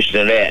in addition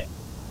to that,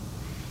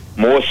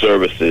 more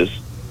services,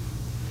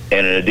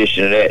 and in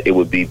addition to that, it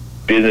would be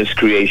business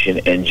creation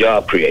and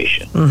job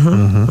creation.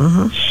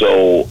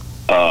 So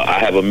I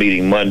have a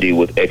meeting Monday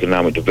with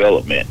economic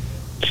development.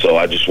 So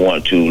I just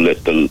want to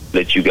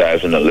let you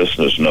guys and the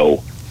listeners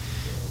know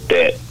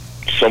that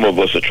some of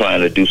us are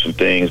trying to do some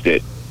things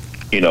that,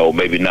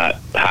 maybe not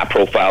high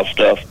profile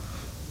stuff,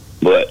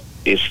 but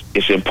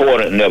it's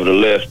important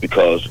nevertheless,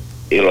 because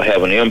it'll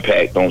have an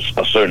impact on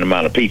a certain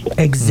amount of people.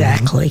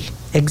 Exactly.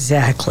 Do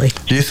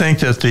you think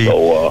that the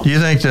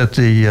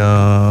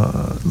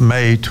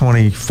May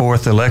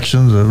 24th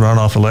elections, the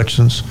runoff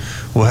elections,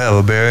 will have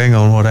a bearing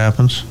on what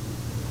happens?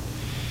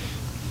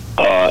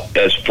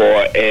 As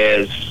far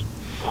as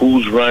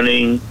who's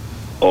running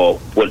or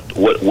what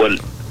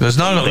There's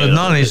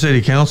not any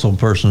city council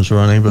persons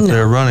running, but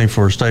they're running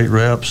for state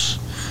reps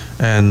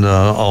and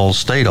all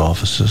state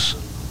offices.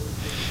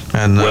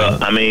 And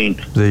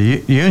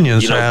the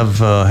unions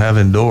have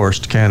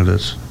endorsed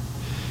candidates.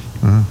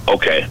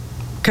 Okay.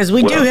 Because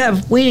we do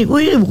have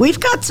we've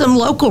got some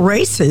local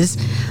races,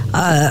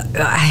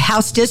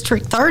 House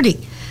District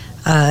 30,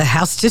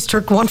 House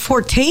District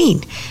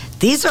 114.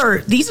 These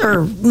are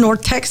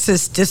North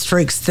Texas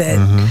districts that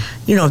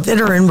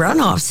that are in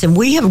runoffs, and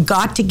we have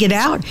got to get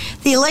out.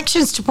 The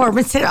elections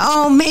department said,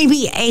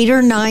 maybe 8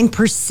 or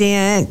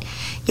 9%.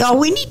 Y'all,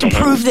 we need to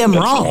prove them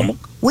wrong.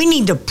 We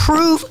need to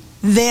prove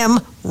them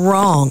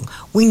wrong.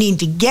 We need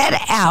to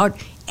get out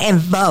and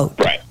vote.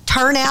 Right.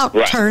 Turn out.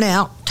 Because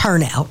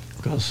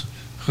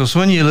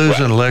when you lose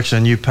an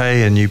election, you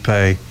pay and you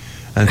pay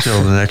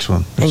until the next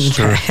one.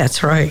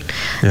 That's right.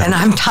 Yeah. And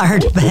I'm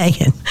tired of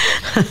paying.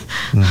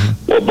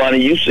 Well,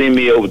 Bonnie, you see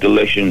me over at the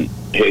election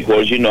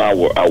headquarters. You know, I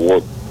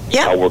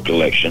work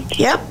elections.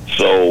 Yep.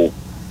 So,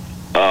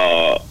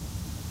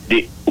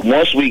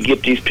 once we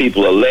get these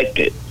people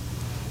elected,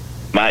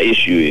 my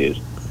issue is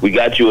we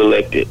got you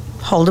elected.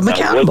 Hold them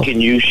accountable. What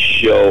can you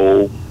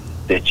show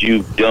that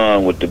you've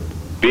done with the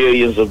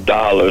billions of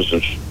dollars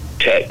of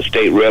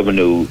state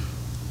revenue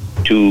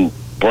to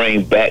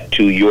bring back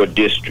to your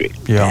district?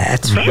 Yeah,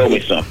 that's right. Show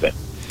me something.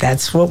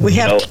 That's what we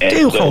have to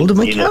do. Hold them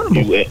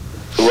accountable.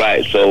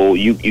 Right. So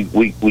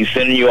we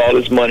sending you all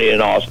this money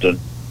in Austin.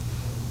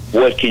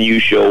 What can you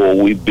show? Or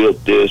we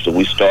built this, or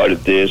we started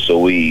this,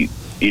 or we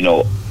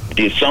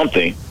did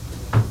something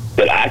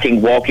that I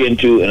can walk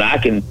into and I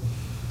can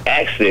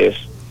access,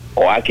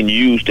 or I can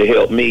use to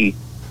help me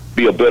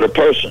be a better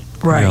person.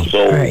 Right.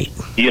 So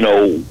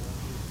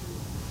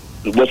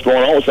what's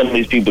going on with some of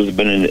these people who've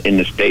been in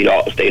the state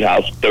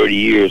house 30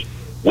 years?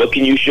 What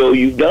can you show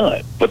you've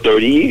done for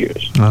 30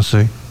 years? I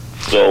see.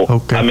 So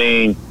okay. I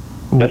mean,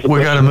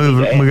 we got to move.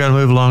 We got to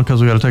move along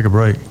because we got to take a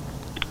break.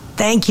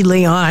 Thank you,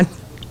 Leon.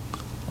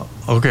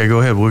 Okay,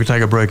 go ahead. We'll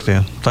take a break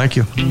then. Thank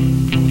you.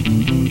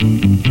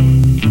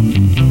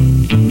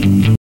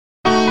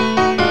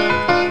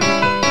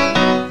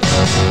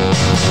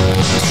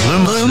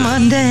 Blue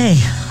Monday.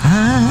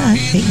 I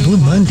hate Blue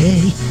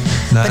Monday.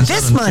 But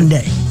this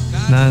Monday.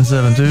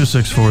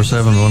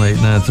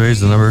 972-647-1893 is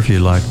the number if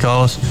you'd like to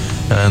call us.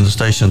 And the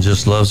station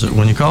just loves it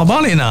when you call.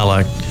 Bonnie and I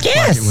like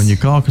it when you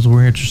call because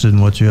we're interested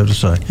in what you have to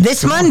say.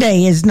 This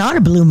Monday is not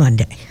a Blue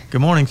Monday.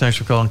 Good morning. Thanks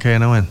for calling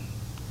KNON.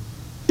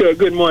 Yeah,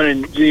 good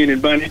morning, Gene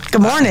and Bunny.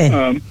 Good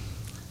morning.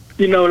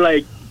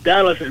 Like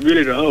Dallas and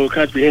really the whole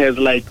country has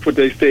like what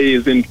they say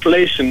is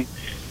inflation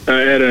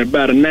at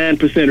about a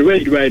 9%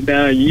 rate right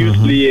now.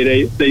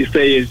 Usually they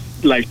say it's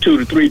like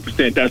 2 to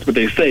 3%. That's what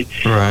they say.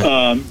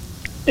 Right.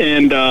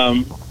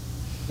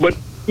 But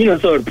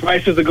so the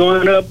prices are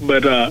going up,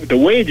 but the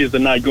wages are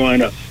not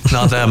going up.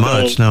 Not that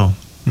much, no.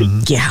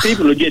 Yeah.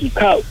 People are getting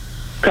caught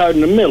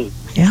in the middle.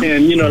 Yeah.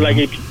 And like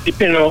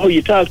depending on who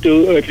you talk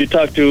to, if you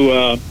talk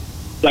to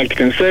like the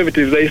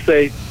conservatives, they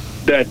say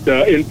that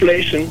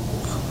inflation,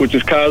 which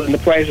is causing the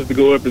prices to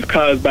go up, is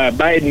caused by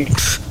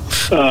Biden's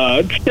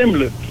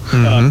stimulus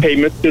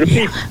payments to the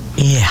people.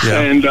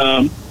 Yeah. And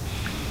of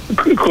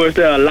course,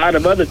 there are a lot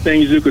of other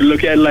things you could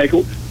look at, like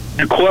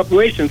the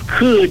corporations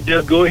could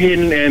just go ahead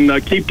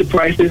and keep the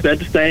prices at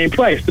the same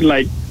price,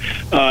 like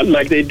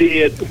they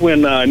did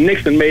when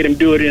Nixon made them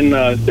do it in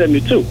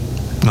 '72.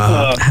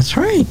 That's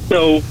right.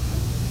 So,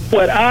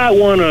 what I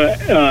want to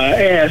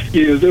ask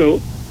is,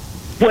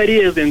 what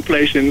is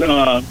inflation?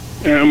 And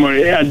I'm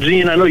gonna,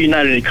 Gene, I know you're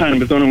not an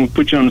economist, so I'm going to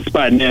put you on the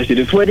spot and ask you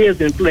this: what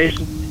is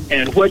inflation,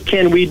 and what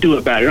can we do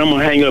about it? I'm going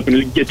to hang up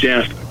and get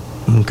your answer.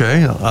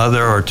 Okay.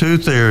 There are two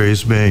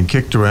theories being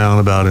kicked around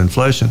about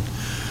inflation.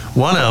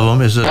 One of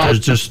them is that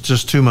there's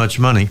just too much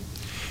money.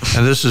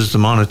 And this is the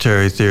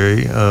monetary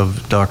theory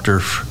of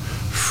Dr.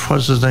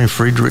 What's his name?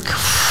 Friedrich?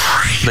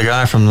 The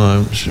guy from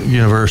the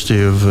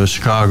University of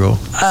Chicago.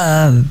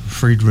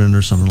 Friedman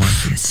or something like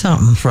that.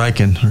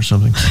 Franken or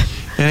something.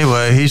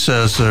 Anyway, he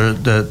says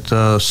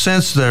that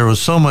since there was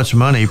so much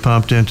money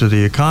pumped into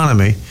the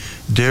economy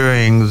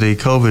during the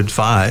COVID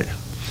fight,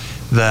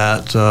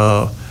 that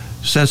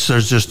since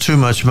there's just too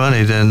much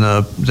money, then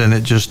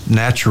it just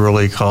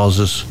naturally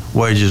causes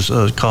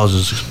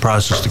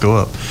prices to go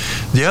up.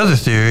 The other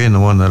theory, and the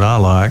one that I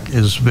like,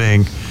 is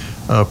being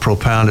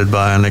propounded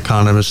by an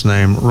economist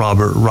named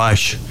Robert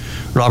Reich.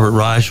 Robert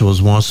Reich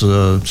was once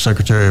the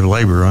Secretary of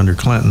Labor under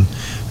Clinton,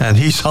 and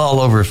he's all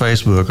over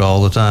Facebook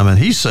all the time. And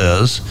he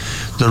says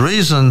the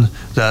reason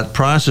that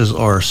prices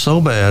are so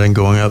bad and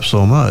going up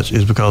so much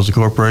is because the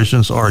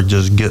corporations are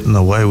just getting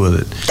away with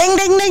it. Ding,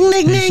 ding, ding,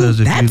 ding, ding.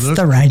 That's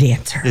the right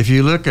answer. If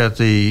you look at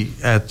the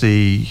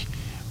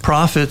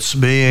profits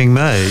being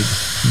made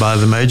by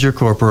the major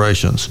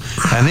corporations,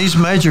 and these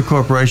major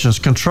corporations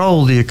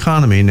control the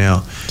economy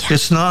now. Yeah.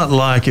 It's not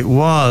like it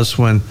was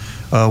when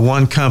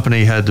one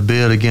company had to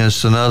bid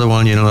against another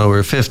one. There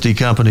were 50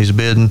 companies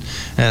bidding,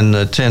 and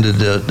they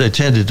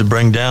tended to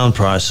bring down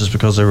prices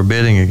because they were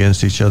bidding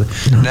against each other.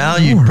 Now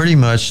you pretty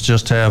much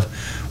just have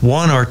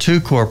one or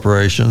two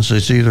corporations.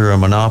 It's either a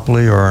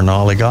monopoly or an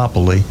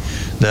oligopoly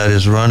that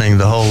is running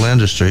the whole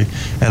industry,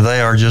 and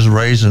they are just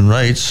raising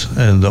rates.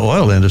 And the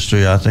oil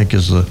industry, I think,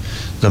 is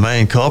the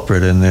main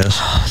culprit in this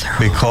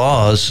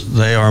because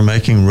they are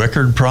making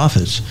record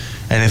profits.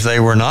 And if they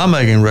were not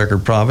making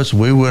record profits,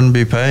 we wouldn't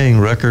be paying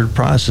record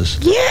prices.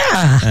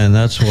 Yeah. And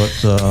that's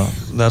what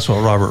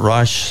Robert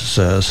Reich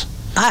says.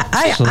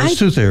 So there's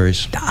two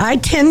theories.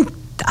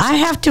 I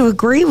have to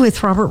agree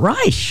with Robert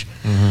Reich.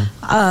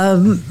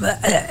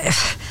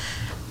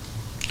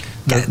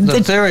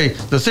 The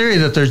theory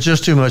that there's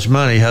just too much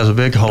money has a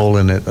big hole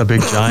in it, a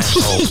big giant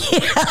hole.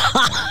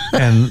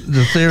 And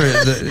the theory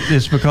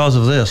is because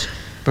of this.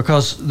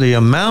 Because the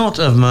amount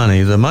of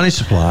money, the money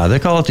supply, they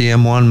call it the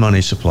M1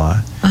 money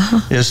supply,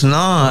 is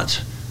not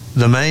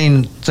the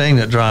main thing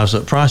that drives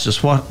up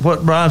prices.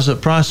 What drives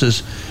up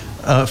prices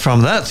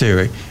from that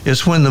theory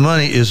is when the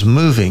money is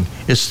moving.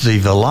 It's the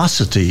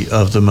velocity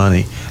of the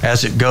money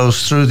as it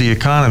goes through the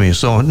economy.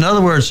 So in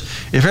other words,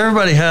 if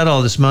everybody had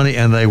all this money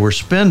and they were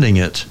spending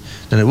it,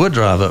 then it would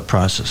drive up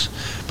prices.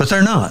 But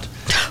they're not.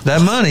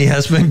 That money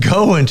has been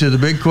going to the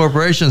big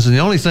corporations, and the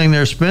only thing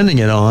they're spending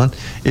it on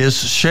is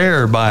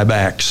share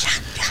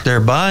buybacks. They're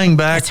buying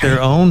back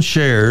their own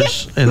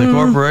shares in the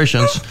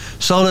corporations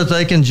so that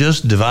they can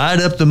just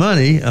divide up the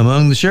money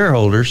among the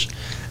shareholders,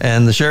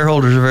 and the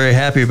shareholders are very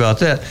happy about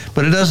that.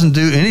 But it doesn't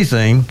do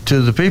anything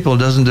to the people. It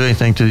doesn't do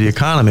anything to the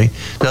economy.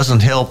 It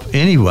doesn't help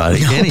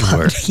anybody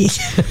anywhere.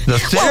 The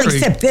theory,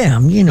 except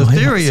them. The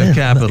theory of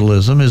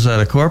capitalism is that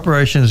a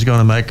corporation is going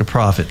to make a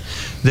profit.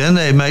 Then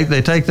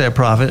they take that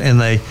profit and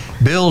they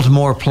build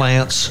more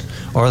plants,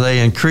 or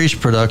they increase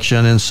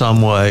production in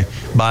some way,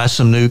 buy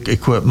some new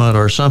equipment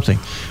or something.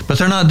 But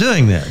they're not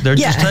doing that. They're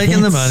just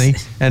taking the money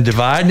and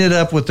dividing it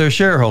up with their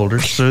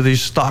shareholders through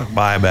these stock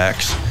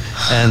buybacks.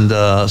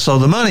 And so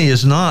the money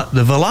is not,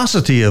 the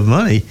velocity of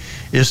money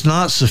is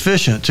not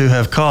sufficient to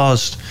have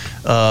caused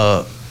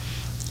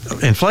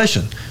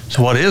inflation.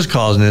 So what is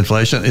causing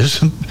inflation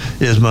is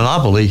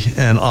monopoly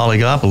and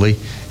oligopoly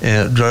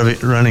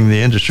running the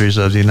industries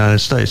of the United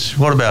States.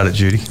 What about it,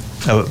 Judy?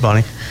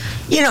 Bonnie?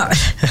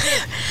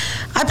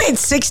 I paid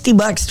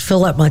 $60 to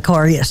fill up my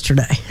car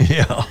yesterday.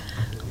 Yeah.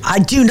 I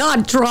do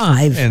not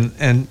drive.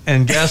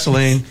 And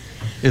gasoline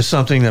is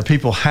something that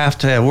people have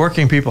to have.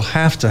 Working people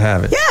have to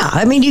have it. Yeah,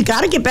 I mean, you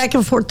got to get back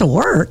and forth to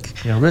work.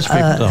 Rich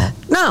people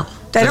don't. No,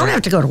 they don't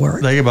have to go to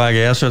work. They can buy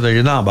gas or they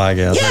can not buy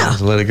gas. Yeah. They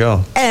just let it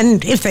go.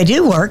 And if they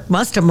do work,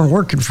 most of them are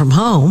working from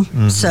home.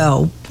 Mm-hmm.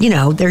 So,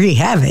 there you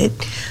have it.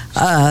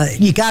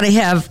 You got to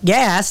have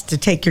gas to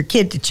take your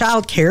kid to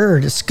childcare or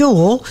to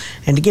school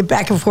and to get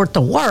back and forth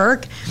to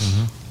work.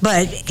 Mm-hmm.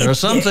 But there are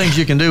some things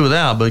you can do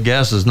without, but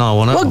gas is not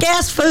one of them. Well,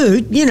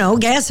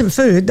 gas and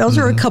food, those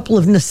are a couple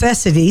of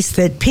necessities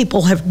that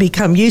people have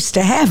become used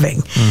to having.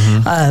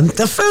 Mm-hmm.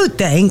 The food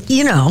thing,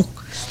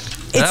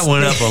 that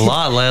went up a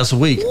lot last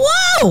week.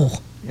 Whoa!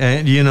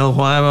 And do you know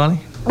why, Bonnie?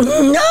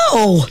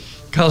 No.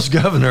 Because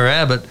Governor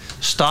Abbott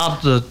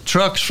stopped the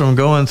trucks from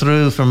going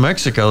through from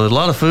Mexico. A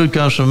lot of food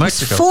comes from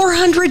Mexico.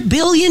 $400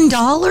 billion?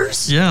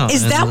 Yeah.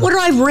 Is that what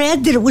I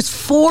read? That it was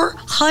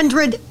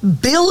 $400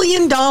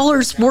 billion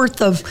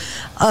worth of...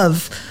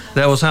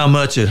 That was how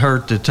much it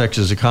hurt the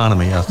Texas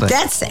economy, I think.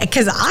 That's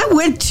because I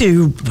went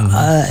to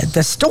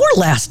the store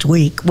last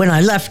week when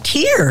I left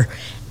here,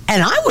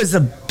 and I was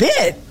a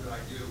bit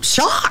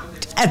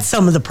shocked at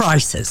some of the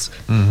prices.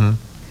 Mm-hmm.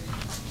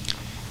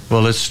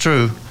 Well, it's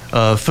true.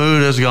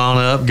 Food has gone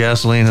up,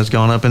 gasoline has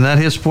gone up, and that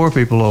hits poor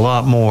people a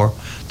lot more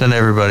than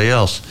everybody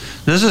else.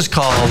 This is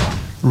called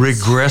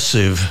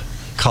regressive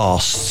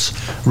costs.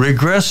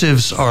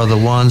 Regressives are the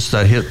ones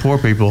that hit poor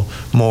people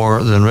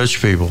more than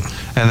rich people.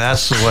 And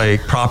that's the way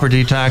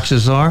property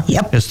taxes are.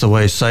 Yep. It's the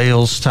way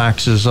sales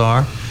taxes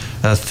are.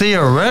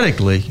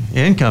 Theoretically,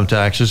 income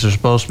taxes are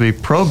supposed to be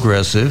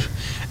progressive,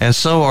 and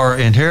so are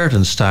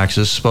inheritance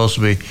taxes supposed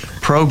to be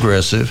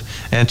progressive,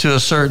 and to a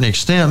certain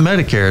extent,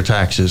 Medicare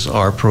taxes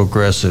are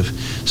progressive,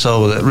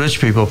 so that rich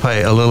people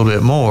pay a little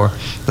bit more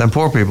than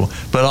poor people.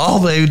 But all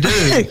they do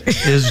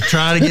is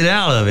try to get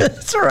out of it.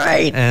 That's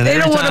right. And they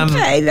don't want to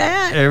pay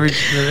that.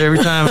 Every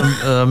time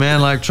a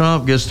man like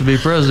Trump gets to be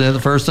president,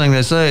 the first thing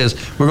they say is,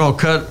 we're going to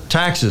cut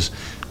taxes.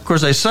 Of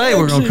course, they say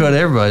we're going to cut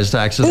everybody's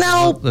taxes.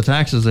 No, the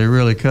taxes they're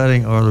really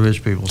cutting are the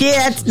rich people's. Yeah,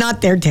 taxes. it's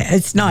not their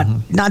it's not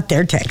not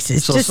their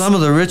taxes. So some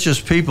of the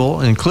richest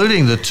people,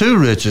 including the two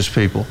richest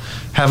people,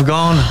 have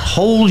gone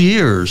whole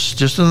years,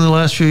 just in the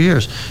last few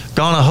years,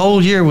 gone a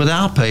whole year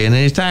without paying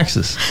any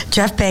taxes.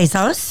 Jeff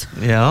Bezos.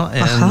 Yeah,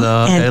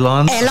 and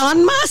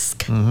Elon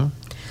Musk. Mm-hmm.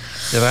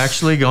 They've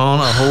actually gone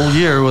a whole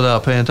year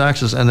without paying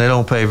taxes, and they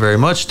don't pay very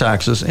much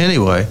taxes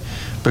anyway,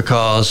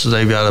 because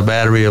they've got a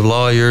battery of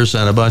lawyers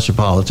and a bunch of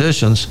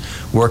politicians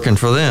working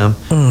for them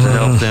to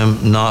help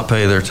them not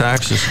pay their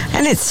taxes.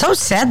 And it's so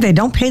sad they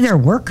don't pay their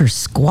workers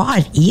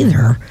squat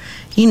either.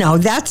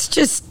 That's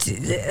just,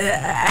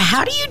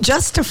 how do you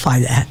justify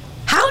that?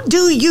 How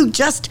do you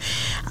just?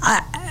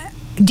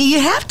 Do you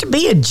have to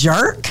be a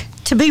jerk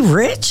to be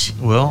rich?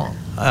 Well,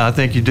 I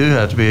think you do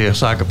have to be a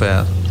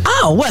psychopath.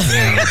 Oh well,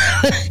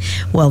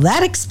 well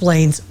that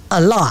explains a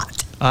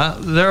lot.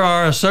 There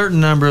are a certain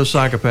number of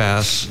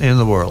psychopaths in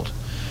the world.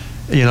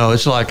 You know,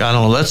 it's like, I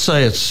don't know, let's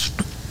say it's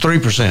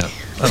 3%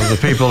 of the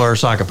people are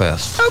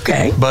psychopaths.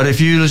 Okay. But if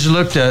you just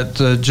looked at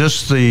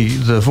just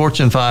the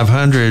Fortune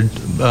 500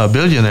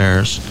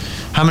 billionaires,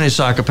 how many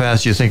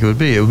psychopaths do you think it would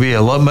be? It would be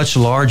a much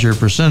larger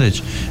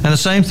percentage. And the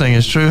same thing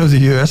is true of the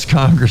U.S.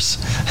 Congress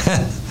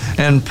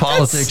and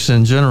politics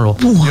in general.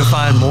 You'll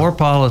find more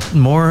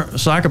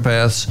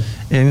psychopaths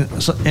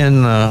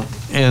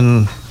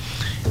in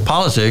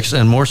politics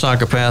and more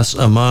psychopaths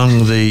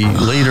among the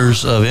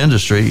leaders of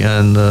industry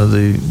and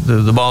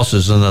the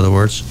bosses, in other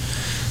words,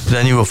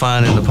 than you will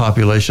find in the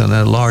population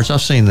at large.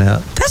 I've seen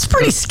that. That's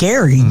pretty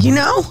scary, you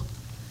know?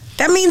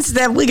 That means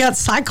that we got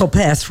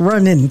psychopaths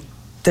running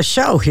the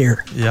show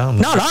here. Yeah.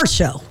 Not our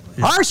show.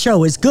 Yeah. Our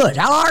show is good.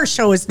 Our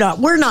show is not.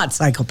 We're not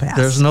psychopaths.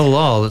 There's no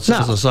law that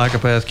says a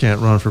psychopath can't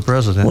run for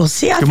president. Well,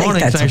 see, I Good think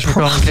morning. that's Thanks a for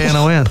calling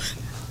KNON.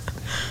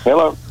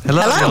 Hello.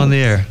 Hello. You're on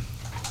the air.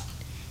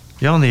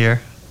 You're on the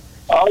air.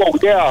 Oh,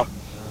 yeah.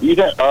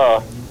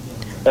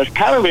 That's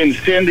kind of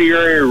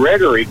incendiary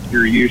rhetoric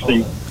you're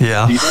using.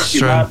 Yeah, Do you think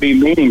you might be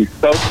meaning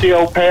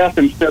sociopath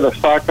instead of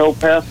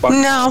psychopath?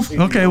 No.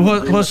 Okay,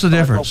 what's the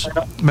difference?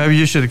 Maybe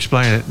you should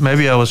explain it.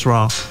 Maybe I was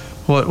wrong.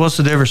 What's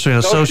the difference between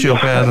a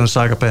sociopath and a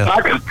psychopath?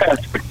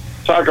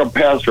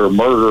 Psychopaths are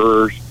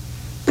murderers.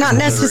 Not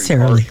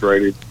necessarily.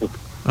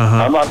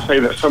 I'm not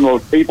saying that some of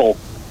those people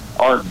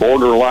aren't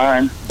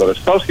borderline, but a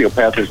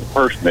sociopath is a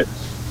person that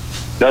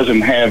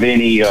doesn't have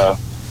any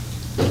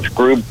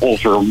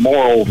scruples or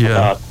morals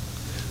about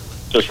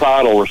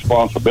societal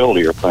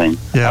responsibility or things.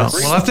 Yeah.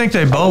 Well, I think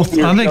they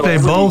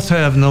both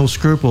have no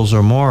scruples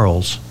or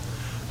morals,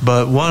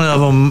 but one of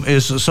them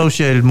is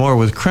associated more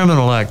with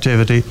criminal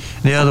activity,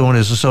 and the other one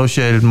is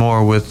associated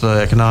more with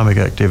economic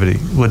activity.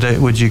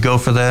 Would you go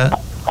for that?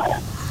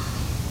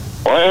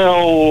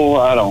 Well,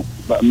 I don't.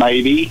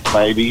 Maybe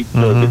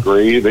to a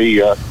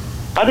degree.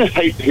 I just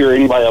hate to hear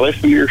anybody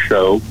listen to your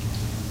show.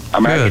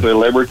 I'm actually a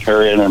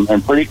libertarian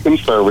and pretty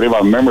conservative.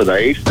 I'm a member of the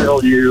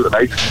ACLU, the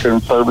Nature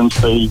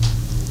Conservancy,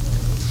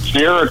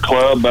 Sierra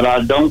Club, but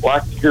I don't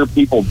like to hear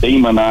people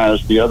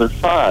demonize the other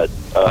side.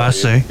 I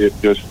see. It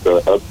just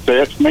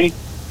upsets me.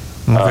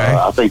 Okay.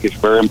 I think it's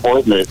very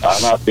important that I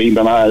not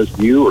demonize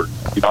you or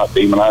you not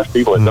demonize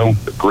people that don't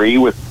agree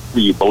with who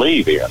you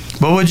believe in.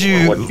 But would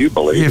you, what you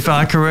believe if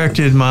I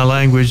corrected my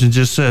language and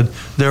just said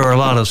there are a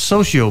lot of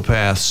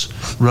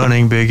sociopaths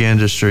running big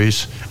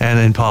industries and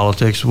in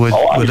politics, would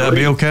that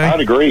be okay? I'd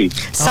agree.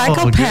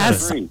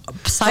 Psychopaths.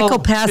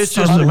 It's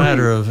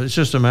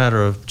just a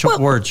matter of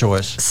word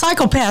choice.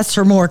 Psychopaths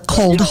are more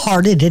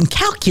cold-hearted and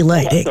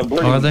calculating.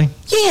 Are they?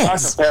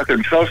 Yes. Psychopath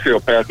and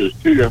sociopath is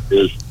you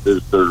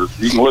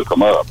can look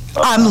them up.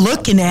 I'm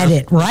looking at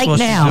it right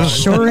now.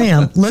 Sure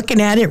am.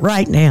 Looking at it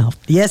right now.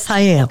 Yes, I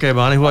am. Okay,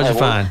 Bonnie, what'd you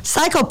find?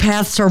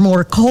 Psychopaths are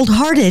more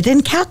cold-hearted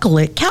and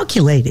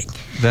calculating.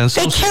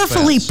 They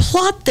carefully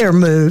plot their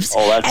moves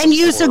and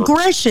use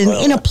aggression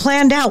in a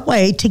planned-out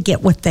way to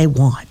get what they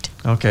want.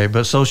 Okay,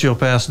 but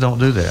sociopaths don't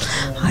do that.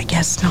 I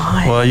guess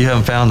not. Well, you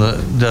haven't found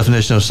the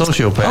definition of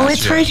sociopath. Oh,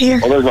 it's right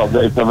here. Well,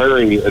 it's a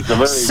very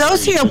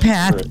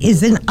Sociopath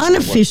is an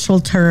unofficial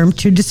term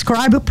to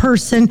describe a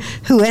person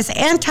who has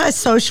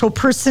antisocial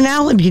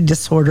personality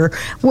disorder,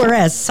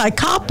 whereas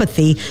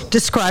psychopathy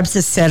describes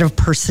a set of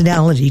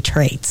personality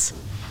traits.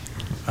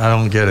 I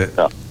don't get it.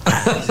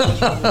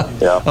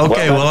 Yeah.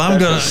 Okay, well, I'm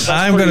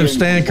gonna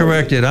stand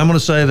corrected. I'm gonna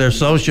say they're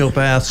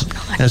sociopaths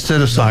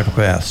instead of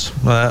psychopaths.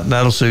 Well,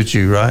 that'll suit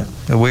you, right?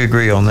 We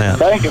agree on that.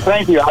 Thank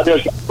you.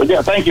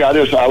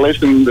 I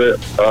listened to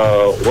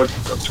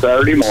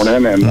Saturday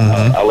morning, and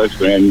I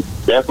listened, and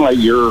definitely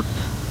you're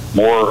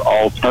more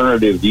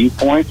alternative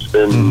viewpoints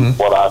than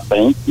what I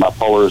think, my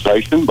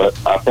polarization. But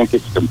I think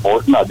it's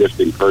important. I just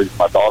encouraged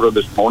my daughter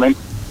this morning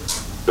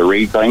to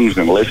read things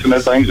and listen to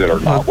things that are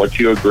not what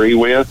you agree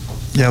with.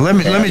 Yeah, let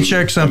me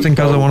check something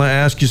because I want to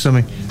ask you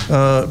something.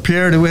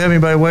 Pierre, do we have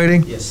anybody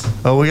waiting? Yes.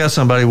 Oh, we got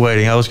somebody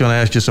waiting. I was going to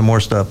ask you some more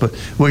stuff, but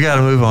we got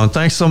to move on.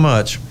 Thanks so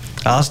much.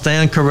 I'll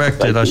stand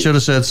corrected. I should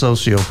have said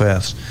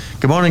sociopaths.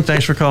 Good morning.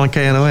 Thanks for calling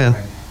KNON.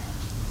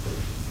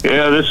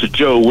 Yeah, this is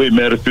Joe. We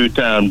met a few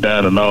times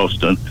down in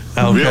Austin.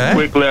 Okay. Real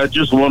quickly, I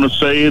just want to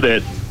say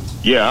that,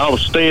 our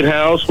state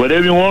house,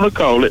 whatever you want to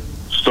call it,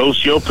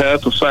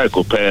 sociopath or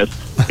psychopath,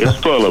 it's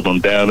full of them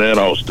down there in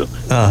Austin.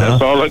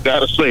 That's all I got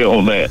to say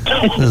on that.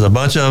 There's a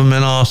bunch of them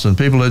in Austin.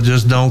 People that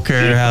just don't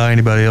care how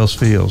anybody else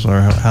feels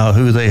or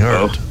who they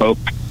hurt. Okay.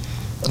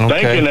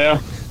 Thank you now.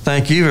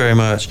 Thank you very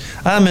much.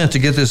 I meant to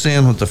get this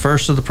in with the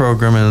first of the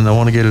program, and I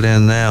want to get it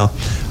in now.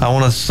 I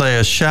want to say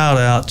a shout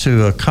out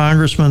to a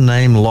congressman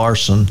named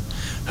Larson,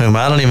 whom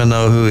I don't even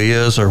know who he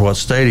is or what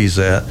state he's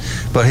at,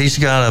 but he's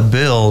got a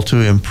bill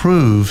to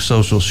improve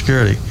Social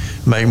Security.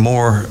 make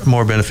more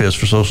benefits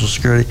for Social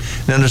Security.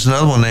 Then there's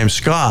another one named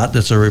Scott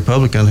that's a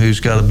Republican who's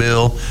got a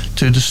bill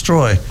to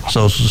destroy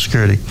Social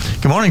Security.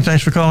 Good morning.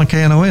 Thanks for calling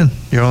KNON.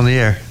 You're on the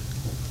air.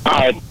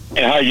 Hi.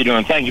 How you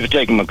doing? Thank you for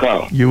taking my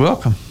call. You're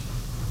welcome.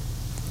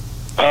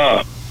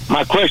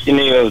 My question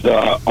is,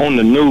 on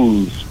the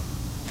news,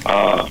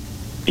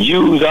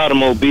 used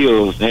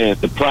automobiles,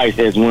 the price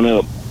has went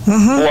up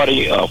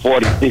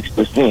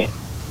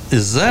 46%.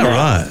 Is that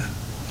right?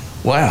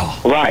 Wow.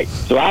 Right.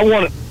 So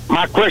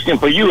my question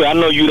for you, I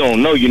know you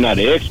don't know, you're not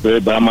an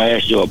expert, but I'm going to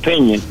ask your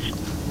opinion.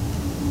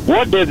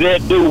 What does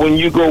that do when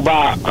you go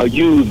buy a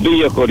used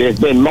vehicle that's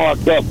been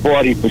marked up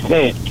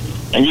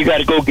 40% and you got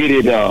to go get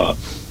it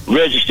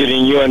registered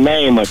in your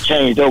name or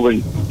changed over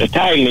the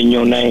title in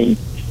your name?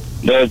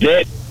 Does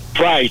that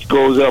price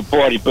goes up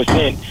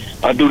 40%,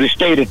 or do the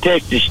state of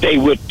Texas stay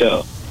with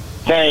the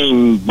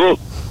same book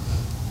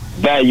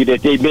value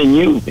that they've been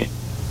using?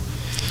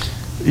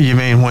 You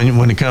mean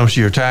when it comes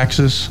to your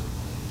taxes?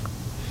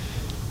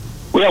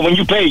 Well, when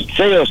you pay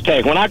sales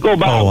tax, when I go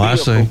buy a vehicle, I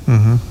see.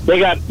 Mm-hmm.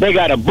 They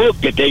got a book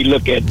that they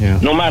look at. Yeah.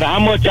 No matter how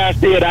much I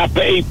said I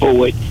paid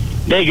for it,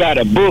 they got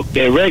a book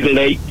that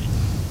regulates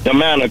the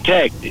amount of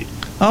taxes.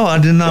 Oh, I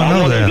did not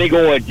know that. I wonder if they're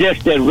going to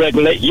adjust that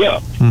regulate. Yeah.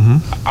 Mm-hmm.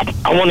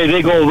 I wonder if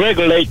they're going to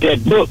regulate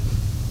that book.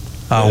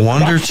 I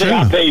wonder too.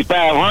 I paid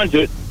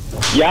 $500.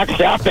 Yeah, I can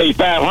say I paid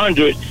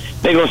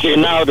 $500. They're going to say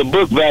now the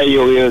book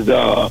value is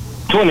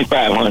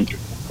 $2,500.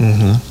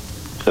 Mm-hmm.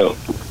 So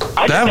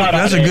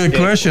that's a good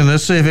question.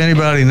 Let's see if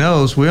anybody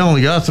knows. We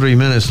only got 3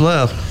 minutes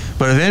left,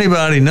 but if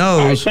anybody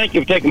knows, right, thank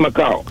you for taking my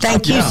call.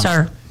 Thank you,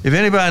 sir. If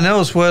anybody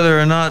knows whether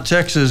or not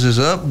Texas is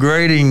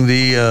upgrading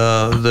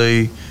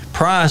the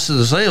price of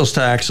the sales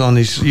tax on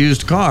these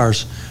used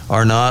cars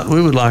or not,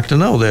 we would like to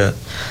know that.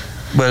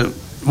 But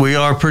we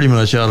are pretty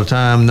much out of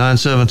time.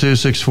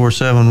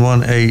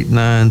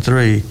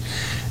 972-647-1893.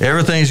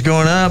 Everything's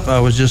going up. I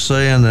was just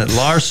saying that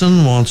Larson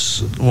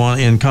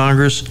in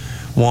Congress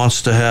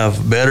wants to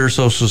have better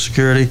Social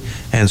Security,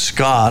 and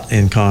Scott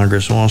in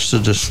Congress wants to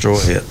destroy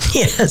it.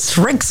 Yes,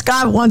 Rick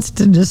Scott wants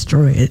to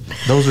destroy it.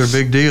 Those are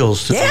big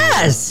deals to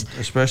yes,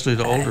 people, especially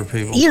to older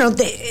people. You know,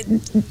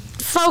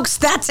 folks,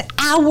 that's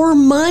our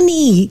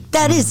money.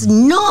 That is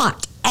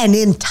not an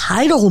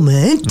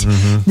entitlement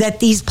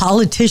that these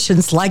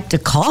politicians like to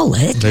call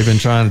it. They've been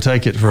trying to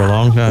take it for a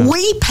long time.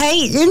 We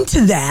pay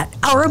into that.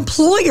 Our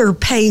employer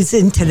pays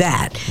into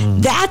that.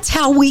 That's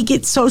how we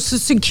get Social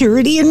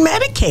Security and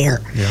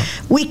Medicare. Yeah.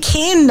 We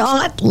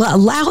cannot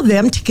allow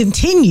them to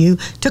continue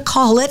to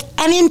call it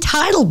an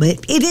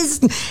entitlement. It is,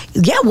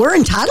 we're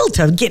entitled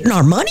to getting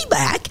our money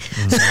back.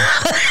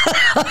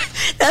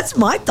 That's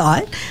my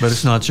thought. But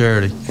it's not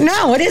charity.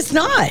 No, it is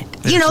not.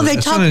 They talk about...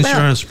 It's an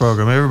insurance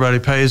program. Everybody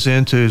pays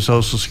into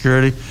Social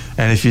Security,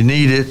 and if you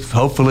need it,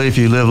 hopefully if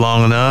you live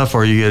long enough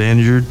or you get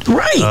injured,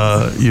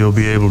 right, you'll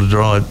be able to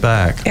draw it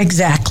back.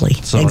 Exactly.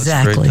 So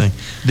exactly. It's a great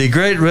thing. The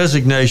Great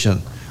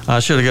Resignation. I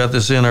should have got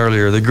this in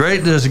earlier. The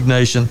Great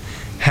Resignation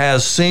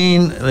has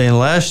seen in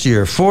last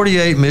year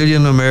 48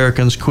 million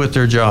Americans quit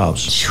their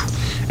jobs.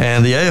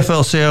 And the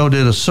AFL-CIO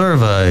did a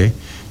survey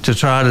to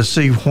try to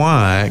see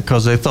why,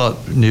 because they thought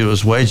it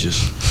was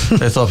wages.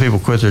 They thought people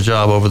quit their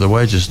job over their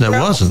wages, and it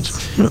wasn't.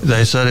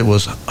 They said it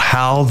was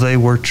how they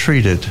were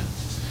treated.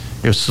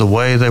 It's the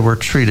way they were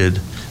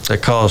treated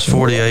that caused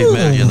 48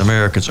 million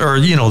Americans, or,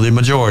 the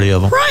majority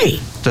of them. Right.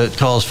 That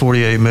caused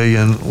 48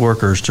 million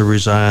workers to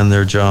resign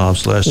their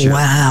jobs last year.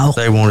 Wow.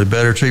 They wanted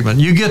better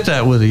treatment. You get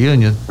that with a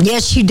union.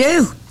 Yes, you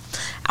do.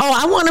 Oh,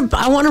 I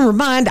want to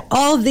remind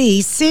all the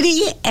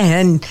city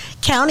and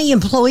county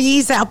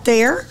employees out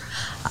there,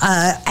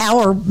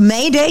 our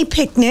May Day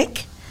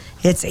picnic,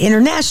 it's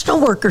International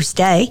Workers'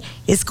 Day,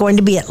 is going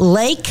to be at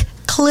Lake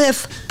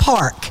Cliff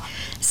Park.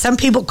 Some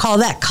people call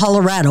that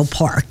Colorado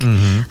Park.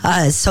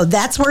 So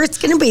that's where it's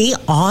going to be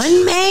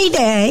on May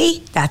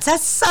Day. That's a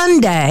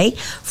Sunday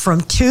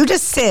from 2 to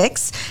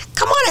 6.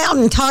 Come on out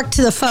and talk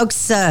to the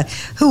folks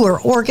who are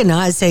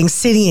organizing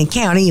city and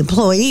county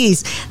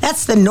employees.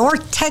 That's the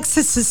North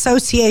Texas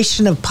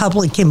Association of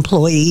Public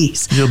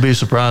Employees. You'll be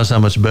surprised how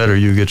much better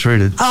you get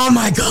treated. Oh,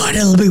 my God.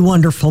 It'll be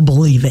wonderful.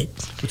 Believe it.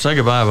 Say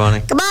goodbye,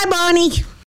 Bonnie. Goodbye, Bonnie.